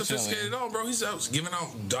 He's not sophisticated at all, bro. He's out giving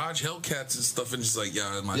out Dodge Hellcats and stuff, and just like,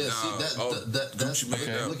 that's that's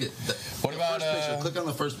okay. Look at that. What about first picture? Click on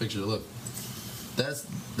the first picture. Look, that's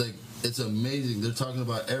like it's amazing. They're talking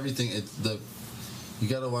about everything. You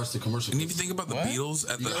gotta watch the commercial. And if you think about the Beatles,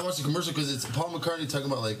 you gotta watch the commercial because it's Paul McCartney talking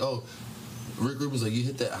about like, Rick Rubin's like, you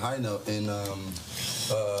hit that high note in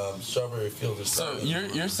Strawberry Fields. So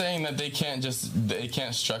you're saying that they can't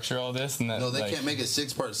structure all this and that no, they can't make a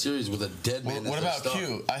 6-part series with a dead man. What about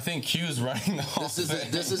Q? I think Q's running the whole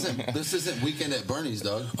thing. This isn't Weekend at Bernie's,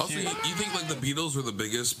 dog. Also, you think like the Beatles were the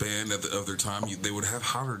biggest band of their time? They would have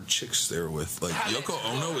hotter chicks there with like Yoko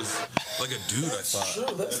Ono is like a dude. I thought.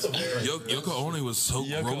 Sure, that's the Yoko Ono was so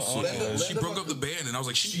gross. She broke up the band, and I was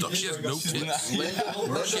like, she has no tits.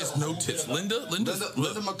 She has no tits. Linda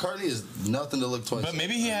McCartney is nothing to look twice. But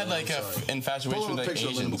maybe he had like a infatuation with like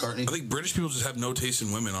Asians. I think British people just have no taste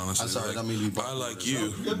in women, honestly. I'm sorry, I like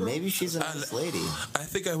you. Maybe she's a nice lady. I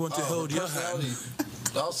think I want to hold your hand.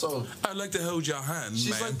 Also, I'd like to hold your hand,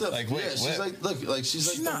 she's man. like the she's like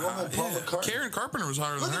she's the woman Paul McCartney. Karen Carpenter was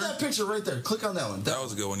hotter than her. Look at that picture right there. Click on that one. That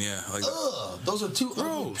was a good one, yeah. Like, those are two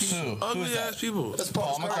ugly ass people. That's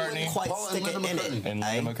Paul McCartney. Paul and Linda McCartney. And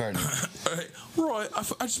Linda McCartney. Right,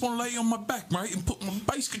 I just want to lay you on my back, mate, and put my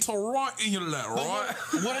bass guitar right in your lap, right?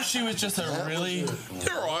 What if she was just a really...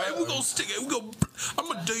 You're right, we're going to stick it. I'm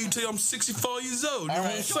going to do you till I'm 65 years old. You know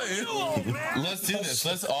what I'm saying? Let's do this.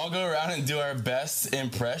 Let's all go around and do our best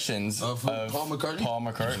impressions of Paul McCartney. All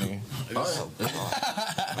right.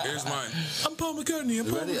 Here's mine. I'm Paul McCartney. I'm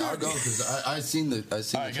Paul McCartney. I'll go because I seen the. All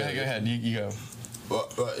right, go ahead. You go.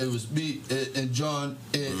 It was me and John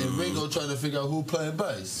and Ringo trying to figure out who played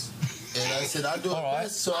bass, and I said I do it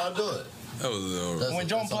best, so I'll do it. That was when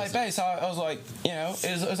John played bass, I was like,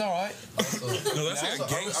 it's all right. No, that's like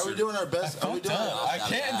a gangster. Are we doing our best? I can't do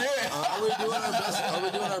it. Are we doing our best? Are we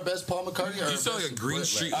doing our best, Paul McCartney? You sound like a Green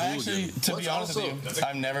Street hooligan. To be honest with you,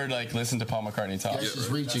 I've never listened to Paul McCartney talk. Gesh is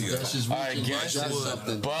reaching. All right, Gesh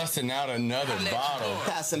is busting out another bottle.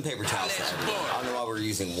 Pass some paper towels. I don't know why we're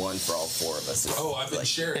using one for all 4 of us. I've been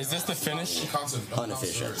sharing. Is this the finish?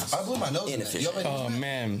 Unofficial. I blew my nose in that. Oh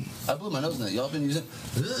man, I blew my nose in that. Y'all been using.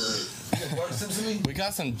 We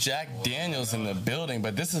got some Jack Daniels in the building,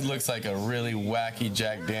 but this looks like a really wacky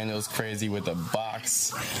Jack Daniels crazy with a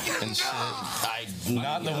box and shit.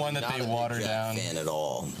 Not the one that they water down. Fan at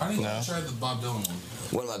all. I didn't even try the Bob Dylan one.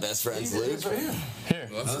 One of my best friends, Luke. Here.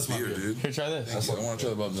 Well, that's beer, dude. Here, try this. I want to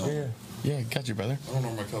try the Bob Dylan. Yeah, got you, brother. I don't know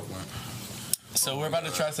where my cup went. So we're about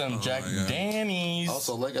to try some Jack Daniels.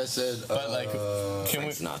 Also, like I said, but like, can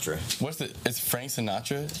Frank Sinatra. It's Frank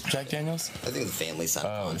Sinatra Jack Daniels? I think the family signed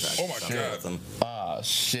a contract. Oh my god. Ah,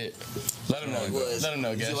 shit. Let him know. Let him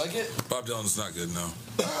know, Gesh. Did you like it? Bob Dylan's not good, no.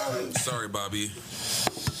 Sorry, Bobby.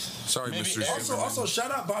 Sorry, Mr. Also,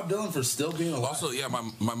 shout out Bob Dylan for still being alive. Also, yeah,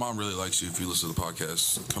 my mom really likes you. If you listen to the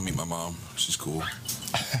podcast, come meet my mom. She's cool.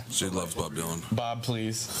 She loves Bob Dylan. Bob,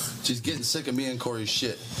 please. She's getting sick of me and Corey's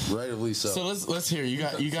shit. Rightly so. So let's hear.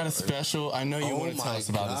 You got a special. I know you want to tell us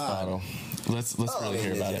about this bottle. Let's really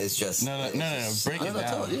hear about it. It's just no. Break it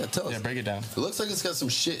down. Tell us. Yeah, break it down. It looks like it's got some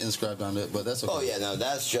shit inscribed on it, but that's okay. Oh yeah, no,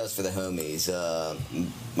 that's just for the homies.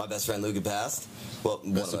 My best friend Luke had passed. Well,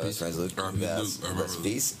 one of my best friends, Luke. Rest in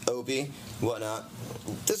peace. Opie, whatnot.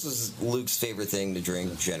 This was Luke's favorite thing to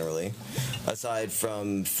drink, generally, aside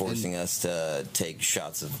from forcing us to take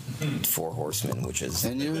shots of Four Horsemen, which is.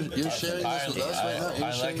 And you're sharing this with us right now.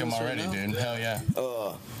 I like him already, dude. Hell yeah.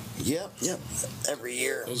 Yep. Every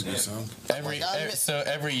year. That was a good sound.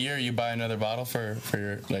 Every year you buy another bottle for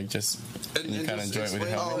your just you kind of enjoy it with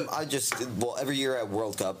your homies. Every year at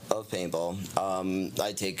World Cup of paintball,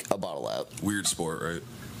 I take a bottle out. Weird sport, right?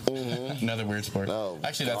 Mm-hmm. Another weird sport. Oh,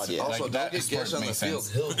 actually, that's God, yeah. Also, like, don't that get sport Gesh on the makes field.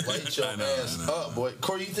 sense. He'll light your ass up, boy.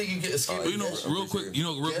 Corey, you think you get escaped? Real quick.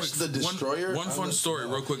 Gesh the Destroyer. One fun story,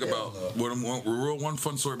 real quick about one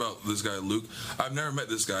fun story about this guy Luke. I've never met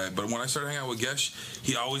this guy, but when I started hanging out with Gesh,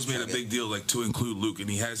 he always made a big deal like to include Luke, and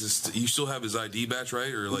he has his. You still have his ID badge,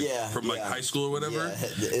 right? Or like from like high school or whatever.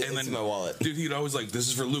 Yeah, and then in my wallet. Dude, he'd always like, this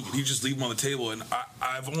is for Luke. He'd just leave him on the table, and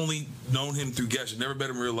I've only known him through Gesh. I've never met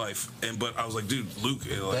him in real life, but I was like, dude, Luke.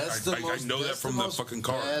 I know that from the fucking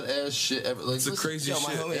car. Badass shit ever. Like, it's the craziest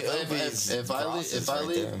shit. If I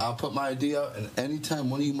leave, I'll put my ID out, and anytime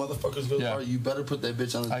one of you motherfuckers go to the bar, you better put that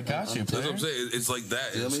bitch on the. I got you. That's what I'm saying. It's like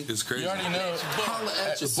that. It's crazy. You already know.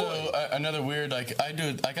 Another weird I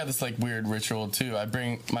got this like weird ritual too. I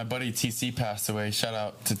bring my buddy TC passed away. Shout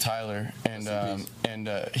out to Tyler and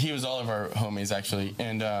he was all of our homies actually,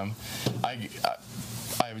 and I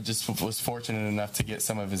just was fortunate enough to get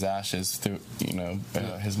some of his ashes through,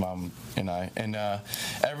 his mom and I. And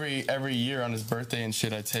every year on his birthday and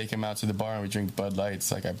shit, I take him out to the bar and we drink Bud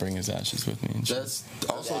Lights. Like I bring his ashes with me. And shit.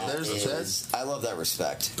 I love that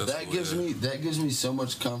respect. That gives me so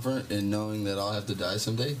much comfort in knowing that I'll have to die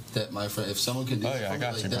someday. That my friend, if someone can do that, I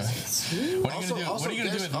got you, bro. What are you gonna do? What are you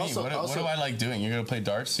gonna do with me? What do I like doing? You're gonna play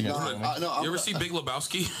darts? You ever see Big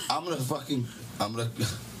Lebowski? I'm gonna.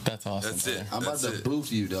 That's awesome. That's it. I'm about to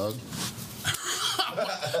boof you, dog.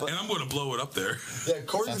 And I'm going to blow it up there. Yeah,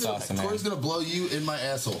 Corey's gonna blow you in my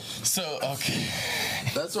asshole. So okay,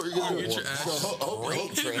 that's what you're gonna do. Get your ass.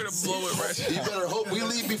 You're gonna blow it right. You better hope we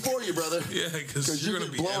leave before you, brother. Yeah, because you're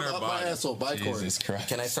gonna be blowing in our up body. my asshole. Bye, Corey. Jesus Christ.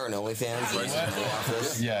 Can I start an OnlyFans?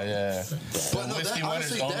 Yeah. But no, that's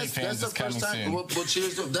the first time. Well,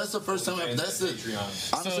 cheers. That's the first time.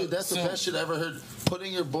 Honestly, that's the best shit I ever heard.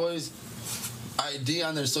 Putting your boys' ID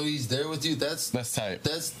on there so he's there with you. That's tight.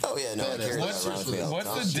 What's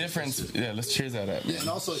the difference? Yeah, let's cheers that up. Yeah, and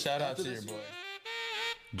also shout out to your boy.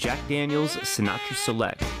 Jack Daniel's Sinatra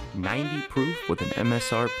Select, 90 proof with an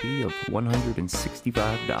MSRP of $165.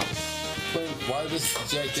 Why this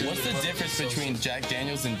Jack Daniels? What's the difference between Jack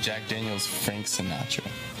Daniels and Jack Daniels Frank Sinatra?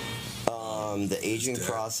 The aging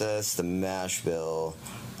process, the mash bill.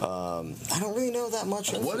 I don't really know that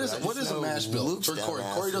much. What is a mash bill? For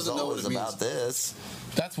Corey doesn't know what it means. About this.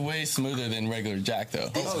 That's way smoother than regular Jack, though.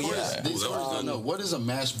 These don't know. What is a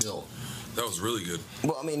mash bill? That was really good.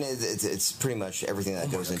 Well, I mean, it's pretty much everything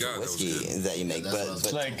that goes into whiskey that you make.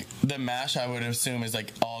 But like the mash, I would assume is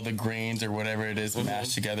like all the grains or whatever it is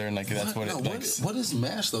mashed together, and like that's what it likes. What is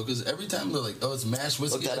mash though? Because every time they're like, oh, it's mashed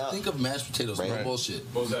whiskey, I think of mashed potatoes. No bullshit.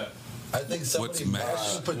 What was that? I think somebody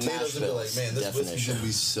mashed potatoes and be like, man, this whiskey's gonna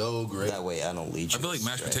be so great. That way I don't leach. I feel like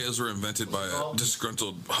mashed potatoes were invented by a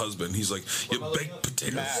disgruntled husband. He's like, you baked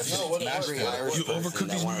potatoes. You overcook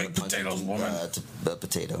these baked potatoes, woman. A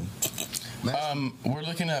potato. We're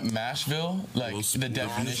looking at Mashville, like the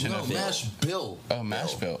definition of mash bill. Oh,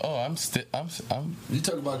 mash bill. Oh, I'm. You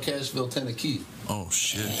talking about Cashville, Tennessee? Oh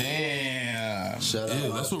shit! Damn. Shut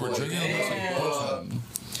up. That's what we're drinking.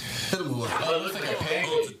 Hit him with one. Oh, it looks like a pig.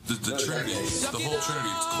 The Trinity, the whole Trinity.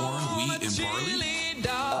 It's corn, wheat, and barley.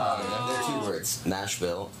 There are 2 words: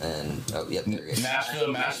 Nashville and there you go.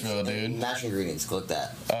 Nashville, dude. Mash ingredients. Click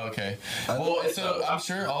that. Oh, okay. Well, so I'm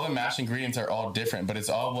sure all the mash ingredients are all different, but it's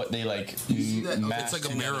all what they like. It's like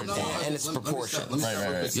a marrow, and it's proportion.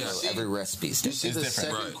 Right. So every recipe is different. You see the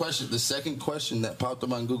second question? The second question that popped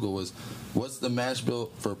up on Google was, "What's the mash bill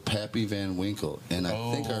for Pappy Van Winkle?" And I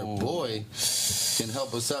think our boy can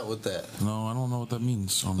help us out with that. No, I don't know what that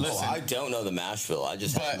means. Listen, I don't know the mash bill. I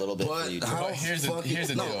just have a little bit for you. But here's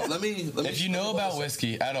the deal. Let me if you know about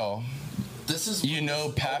whiskey at all, This is you know all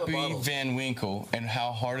the Pappy bottles. Van Winkle and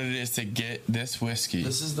how hard it is to get this whiskey.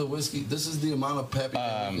 This is the whiskey. This is the amount of Pappy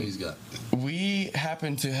Van Winkle he's got. We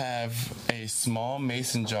happen to have a small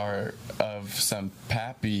mason jar of some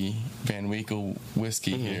Pappy Van Winkle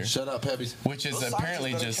whiskey here. Shout out, Pappy's. Which is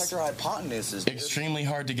apparently just extremely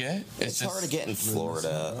hard to get. It's hard to get in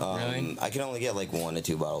Florida. Really? I can only get like 1 to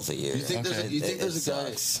 2 bottles a year. You think there's a guy?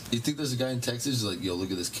 You think there's a guy in Texas who's like, yo,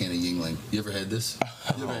 look at this can of Yingling. You ever had this?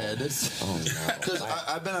 You ever had this? Oh no. Because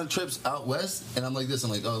I've been on trips out west, and I'm like this. I'm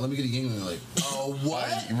like, oh, let me get a Yingling. They're like, oh,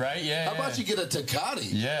 what? Right? Yeah. How about you get a Tekashi?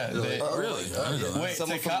 Yeah. Like, oh, really? Wait,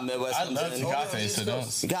 Someone from the Midwest I comes love in. Tekashi, so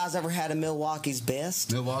don't. You guys ever had a Milwaukee's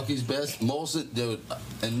Best? Milwaukee's Best, Molson, dude,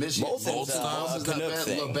 and Michigan. Molson's not Canuck bad.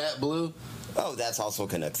 thing. Labatt Blue. Oh, that's also a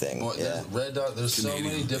Canuck thing. Well, Yeah. Red Dog. There's so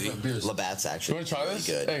many different beers. Labatt's You actually want to try really this?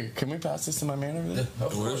 good. Hey, can we pass this to my man over there?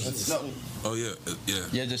 Of course. No. Oh yeah.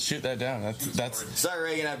 Yeah, just shoot that down. That's.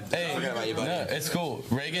 Sorry, Reagan. I forgot about you, buddy. No, it's cool.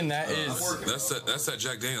 Reagan, that is. That's that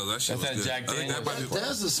Jack Daniels. That shit That's was that good. Jack I think Daniels.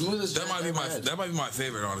 That's the smoothest. that might be my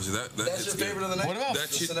favorite, honestly. That's your favorite of the night. What about that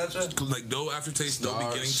shit? Sinatra? Like no aftertaste, no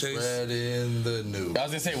beginning taste. Spread in the new. I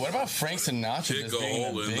was gonna say, what about Frank Sinatra Kick just a being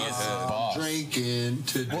hole the in the biggest head. boss? Drinking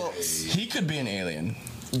today. Well, He could be an alien.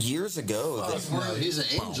 years ago, No, he's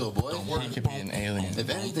an angel, boy. He could be an alien. If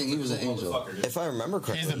anything, he was an angel. if I remember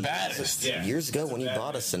correctly, He's the baddest. Yeah. years ago when you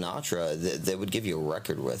bought a Sinatra, they would give you a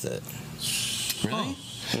record with it. Really?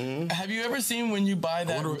 Have you ever seen when you buy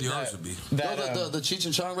that? I wonder what the ours would be. That, The Cheech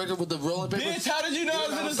and Chong record with the rolling papers? bitch, how did you know I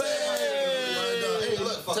was gonna say? Hey,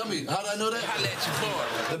 look, tell me, how did I know that?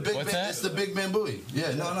 The big What's man, that? It's the Big Man Bowie.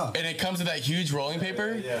 Yeah, no. And it comes with that huge rolling paper,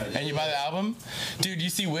 and you buy the album. Dude, you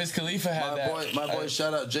see Wiz Khalifa had My boy,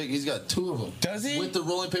 shout out Jake. He's got 2 of them. Does he? With the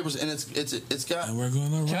rolling papers, and it's got. And we're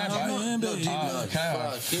gonna Can I buy it? No, dude,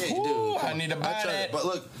 no, Ooh, fuck, I need to buy tried it. But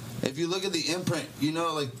look, if you look at the imprint, you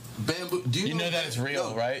know, like bamboo. Do You know that it's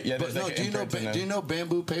real, right? Yeah, but there's like an imprint in there. do you know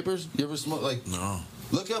bamboo papers? You ever smoke like? No.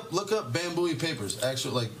 Look up bamboo papers.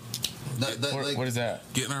 Actually, like. What is that?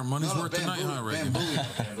 Getting our money's worth tonight, huh, Reagan? Bamboo.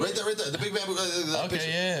 right there. The big bamboo.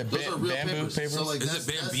 Okay, yeah. Those are real bamboo papers. So, like, Is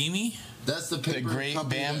it Bambini? That's the paper Great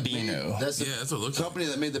company that Bambino. made- That's the Yeah, that's what it looks company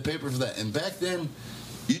that made the paper for that. And back then,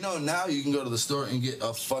 you know, now you can go to the store and get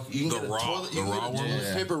a You can The get a raw- toilet. You the can raw get a one? toilet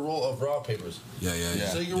Yeah. paper roll of raw papers. Yeah.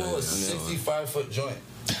 So you roll a 65-foot joint.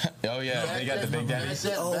 Oh yeah, they got the big daddies.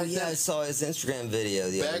 Oh yeah, I saw his Instagram video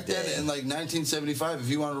the other Back day. then, in like 1975, if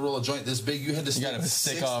you wanted to roll a joint this big, you had to stick gotta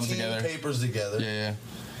stick all them 16 together. papers together. Yeah.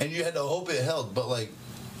 And you had to hope it held. But like,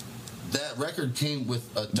 that record came with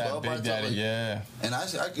a 12 That by big 12. daddy, Like, yeah. and I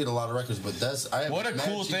get a lot of records, but I have What a mad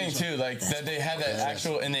cool cheap thing ones. too, like that they had that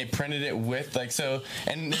actual, and they printed it with like so.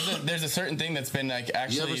 And there's a certain thing that's been like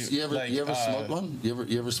actually. You ever smoked one?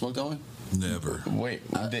 You ever smoked on one? Never. Wait,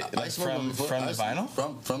 I like smoked one before. from the vinyl?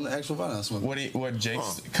 From the actual vinyl. I smoked. What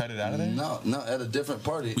Jake's cut it out of there? No, at a different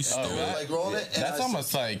party. We stole we were it. like rolling it. And That's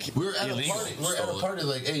almost like we were at illegal. a party. We're at a party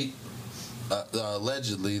like, hey.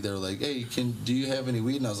 Allegedly, they were like, "Hey, do you have any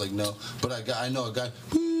weed?" And I was like, "No," but I know a guy.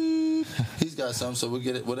 He's got some, so we'll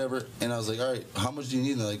get it, whatever. And I was like, "All right, how much do you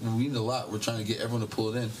need?" And they're like, well, "We need a lot. We're trying to get everyone to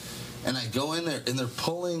pull it in." And I go in there, and they're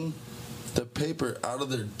pulling the paper out of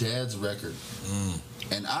their dad's record.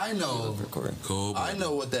 And I know, I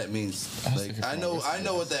know what that means. Like I know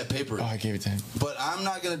what that paper is. Oh, I gave it to him. But I'm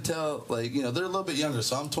not gonna tell. Like they're a little bit younger,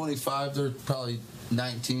 so I'm 25. They're probably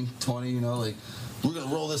 19, 20. Like. We're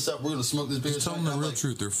gonna roll this up. We're gonna smoke this beer. Just tell them the real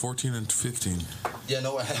truth. They're 14 and 15. Yeah,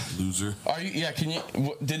 no, I have. Loser. Are you? Yeah. Can you?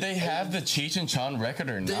 Did they have the Cheech and Chong record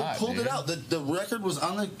or They not? pulled dude? it out. The record was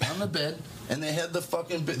on the bed, and they had the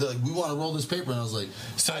fucking. They're like, we want to roll this paper, and I was like,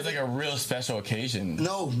 So it's like a real special occasion.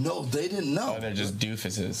 no, they didn't know. Oh, they're just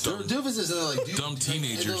doofuses. They're doofuses, and they're like, Dumb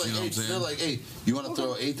teenagers, they're like, you know what I'm saying? They're like, hey, you want to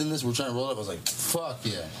throw an eighth in this? We're trying to roll it up. I was like, fuck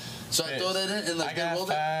yeah. So I throw that in, and like they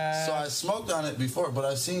rolled it. So I smoked on it before, but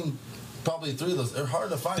I've seen. Probably 3 of those. They're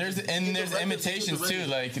hard to find. There's imitations too.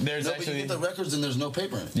 Like there's but actually you get the records and there's no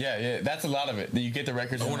paper in it. Yeah, that's a lot of it. You get the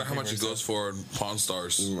records. I and wonder no how much paper, it goes for in Pawn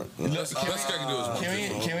Stars. Best guy can do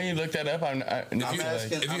is Can we look that up?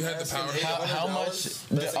 If you had the power, how much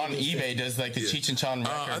on eBay does like the Cheech and Chong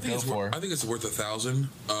record go for? I think it's worth $1,000.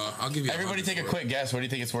 I'll give you. Everybody take a quick guess. What do you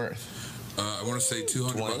think it's worth? I want to say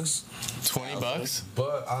 $200. $20.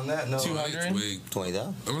 But on that note, 200. $20.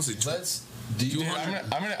 I want to say let's. 200.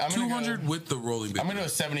 I'm gonna 200 with the rolling paper. I'm gonna go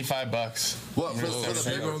 $75. What for the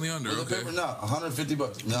paper on the under? For the paper, no,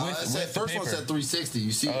 $150. No, I said first one said $360.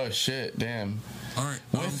 You see? Oh shit! Damn. All right,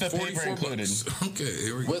 with the paper included. Okay,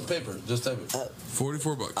 here we go. With paper, just type it.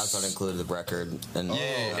 $44. I thought it included the record. And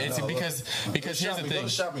it's because here's the thing. Go to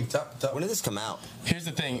shopping. Top. When did this come out? Here's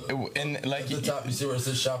the thing, and like the top. You see where it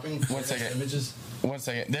says shopping? 1 second. Images. 1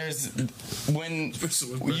 second. There's when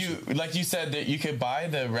you said that you could buy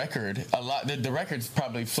the record a lot. The record's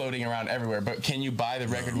probably floating around everywhere, but can you buy the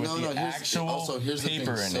record with the actual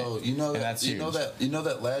paper in it? You know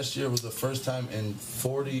that last year was the first time in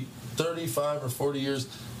 35 or 40 years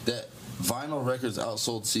that vinyl records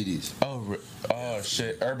outsold CDs. Oh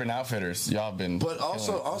shit! Urban Outfitters, y'all been. But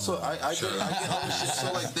also, I get all this shit.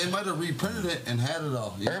 So like, they might have reprinted it and had it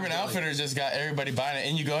all. Urban Outfitters just got everybody buying it,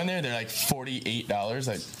 and you go in there, they're like $48.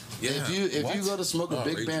 Like, if you go to smoke a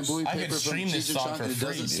Big Band Bowie paper from Cheech and Chong and it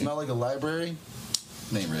doesn't smell like a library,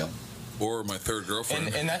 name real. Or my third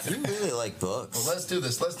girlfriend. And that's you really like books. Well, let's do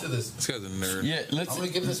this. This guy's a nerd. Yeah, I'm gonna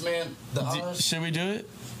give this man the honors. Should we do it?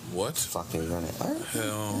 What? Fucking run it.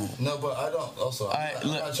 Hell. No, but I don't. Also, I'm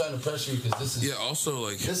not trying to pressure you because this is. Yeah. Also,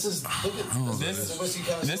 like. This is. Look at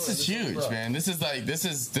this is huge, man. This is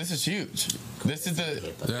huge. This is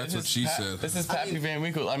the. That's what she said. This is Pappy Van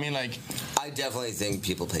Winkle. I mean, like. I definitely think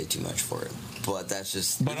people pay too much for it, but that's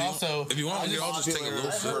just. But also, if you want, we all just take a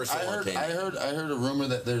little sip. I heard a rumor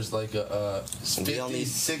that there's like a 50,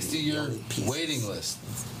 60 year waiting list.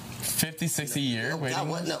 50, 60 year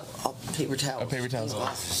waiting list? No, paper towels. Paper towels.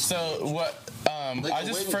 So what? I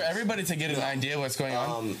just for everybody to get an idea what's going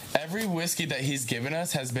on. Every whiskey that he's given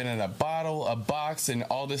us has been in a bottle, a box, and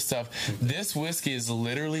all this stuff. This whiskey is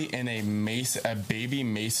literally in a baby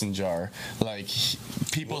mason jar. Like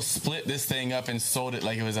people split this thing up and sold it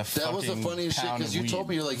like it was a fucking pound of weed. That was the funniest shit because you told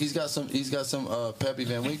me you're like he's got some Pappy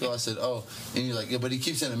Van Winkle. I said and you're like but he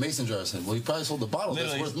keeps it in a mason jar. I said he probably sold the bottle.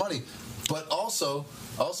 That's worth money. But also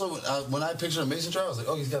when I pictured a mason jar, I was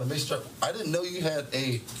like, he's got a mason jar. I didn't know you had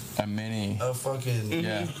a fucking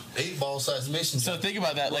 8-ball size mason jar. So think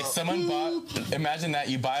about that. Like someone imagine that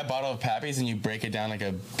you buy a bottle of Pappy's and you break it down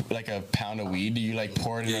like a pound of weed. Do you like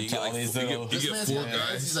pour it into all these little? You get 4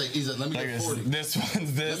 guys. He's like, let me get 40. This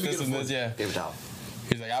one's this one's this. Yeah. Paper towel.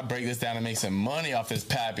 He's like, I'll break this down and make some money off this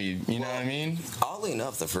Pappy. You know what I mean? Oddly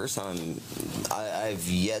enough, the first time I've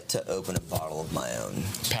yet to open a bottle of my own.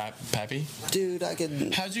 Pappy? Dude, I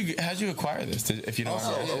could. How'd you acquire this? If you don't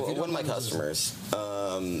know, one of my customers.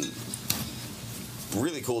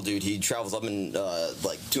 Really cool dude. He travels up in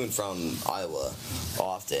to and from Iowa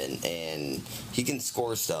often, and he can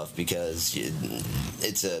score stuff because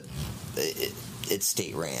it's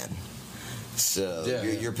state ran. So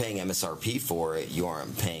you're paying MSRP for it. You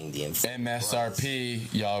aren't paying the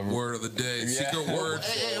MSRP, y'all. Word of the day. Secret word.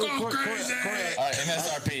 Go crazy. All right,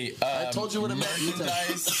 MSRP. I told you what it meant.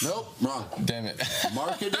 Merchandise. Nope, wrong. Damn it.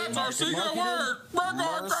 Marketed. That's our secret word. We're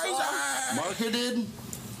going crazy. Marketed.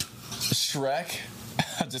 Shrek.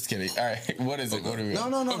 Just kidding. All right, what is it? What are we? No.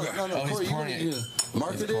 Oh, he's pouring it.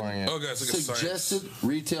 Marketed. Suggested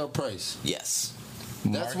retail price. Yes.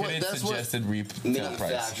 That's suggested retail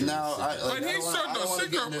price. Now, I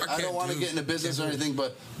don't want to get into business or anything,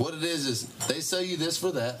 but what it is they sell you this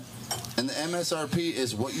for that, and the MSRP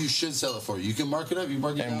is what you should sell it for. You can mark it up, you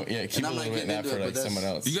mark it down. Yeah, keep a little bit that for like someone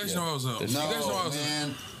else. You guys know I was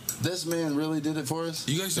man. This man really did it for us.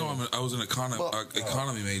 You guys know I was an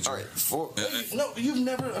economy major. All right, no, you've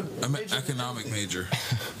never. I'm an economic major.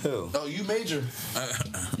 Who? Oh, you major.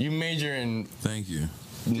 You major in. Thank you.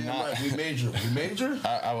 Right. We major. You major?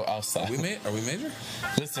 I'll stop. Are we major?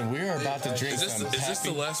 Listen, we are about to drink some. Is this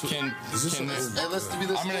the last one? Let's do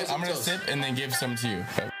this. I'm gonna sip and then give some to you.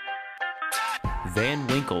 Van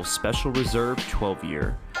Winkle Special Reserve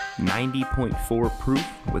 12-year, 90.4 proof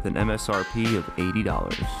with an MSRP of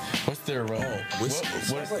 $80. What's their aroma? What's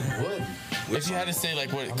like wood? If you had to say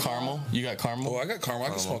like what caramel, you got caramel. Oh, I got caramel. I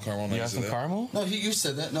can smell caramel. You got some caramel? No, you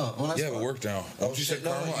said that. No, when I it worked out. Oh, you said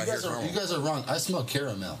caramel. You guys are wrong. I smell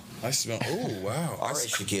caramel. I smell. Oh wow! All right,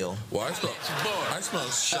 Shaquille. Well, I smell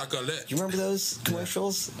chocolate. You remember those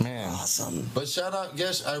commercials? Man, awesome. But shout out,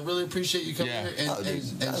 Gesh. I really appreciate you coming here and I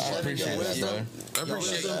appreciate it,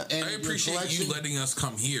 I appreciate you letting us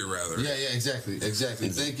come here, rather. Yeah, exactly.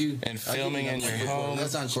 Thank you. And filming in your home.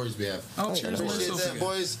 That's on Corey's behalf. Oh, cheers, appreciate that,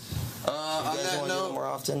 boys. On that note, more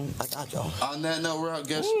often, I got y'all. On that note, we're out,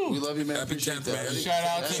 Gesh. We love you, man. Happy 10th, man. Shout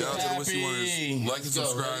out to the Whiskey Wonders. Like and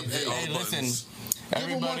subscribe. Hit all the buttons. Listen.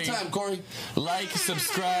 Everybody, give one time, Corey. Like,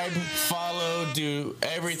 subscribe, follow, do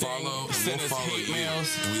everything. Send us hate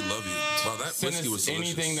mails. And we love you. Wow, that whiskey was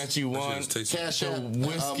delicious. Anything that you want. Cash App,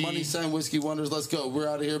 Money Sign Whiskey Wonders. Let's go. We're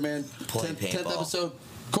out of here, man. 10th episode.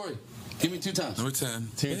 Corey, give me 2 times. Number 10.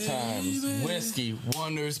 2 times. Whiskey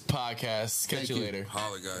Wonders Podcast. Catch you later.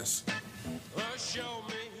 Holla, guys.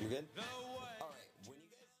 You good?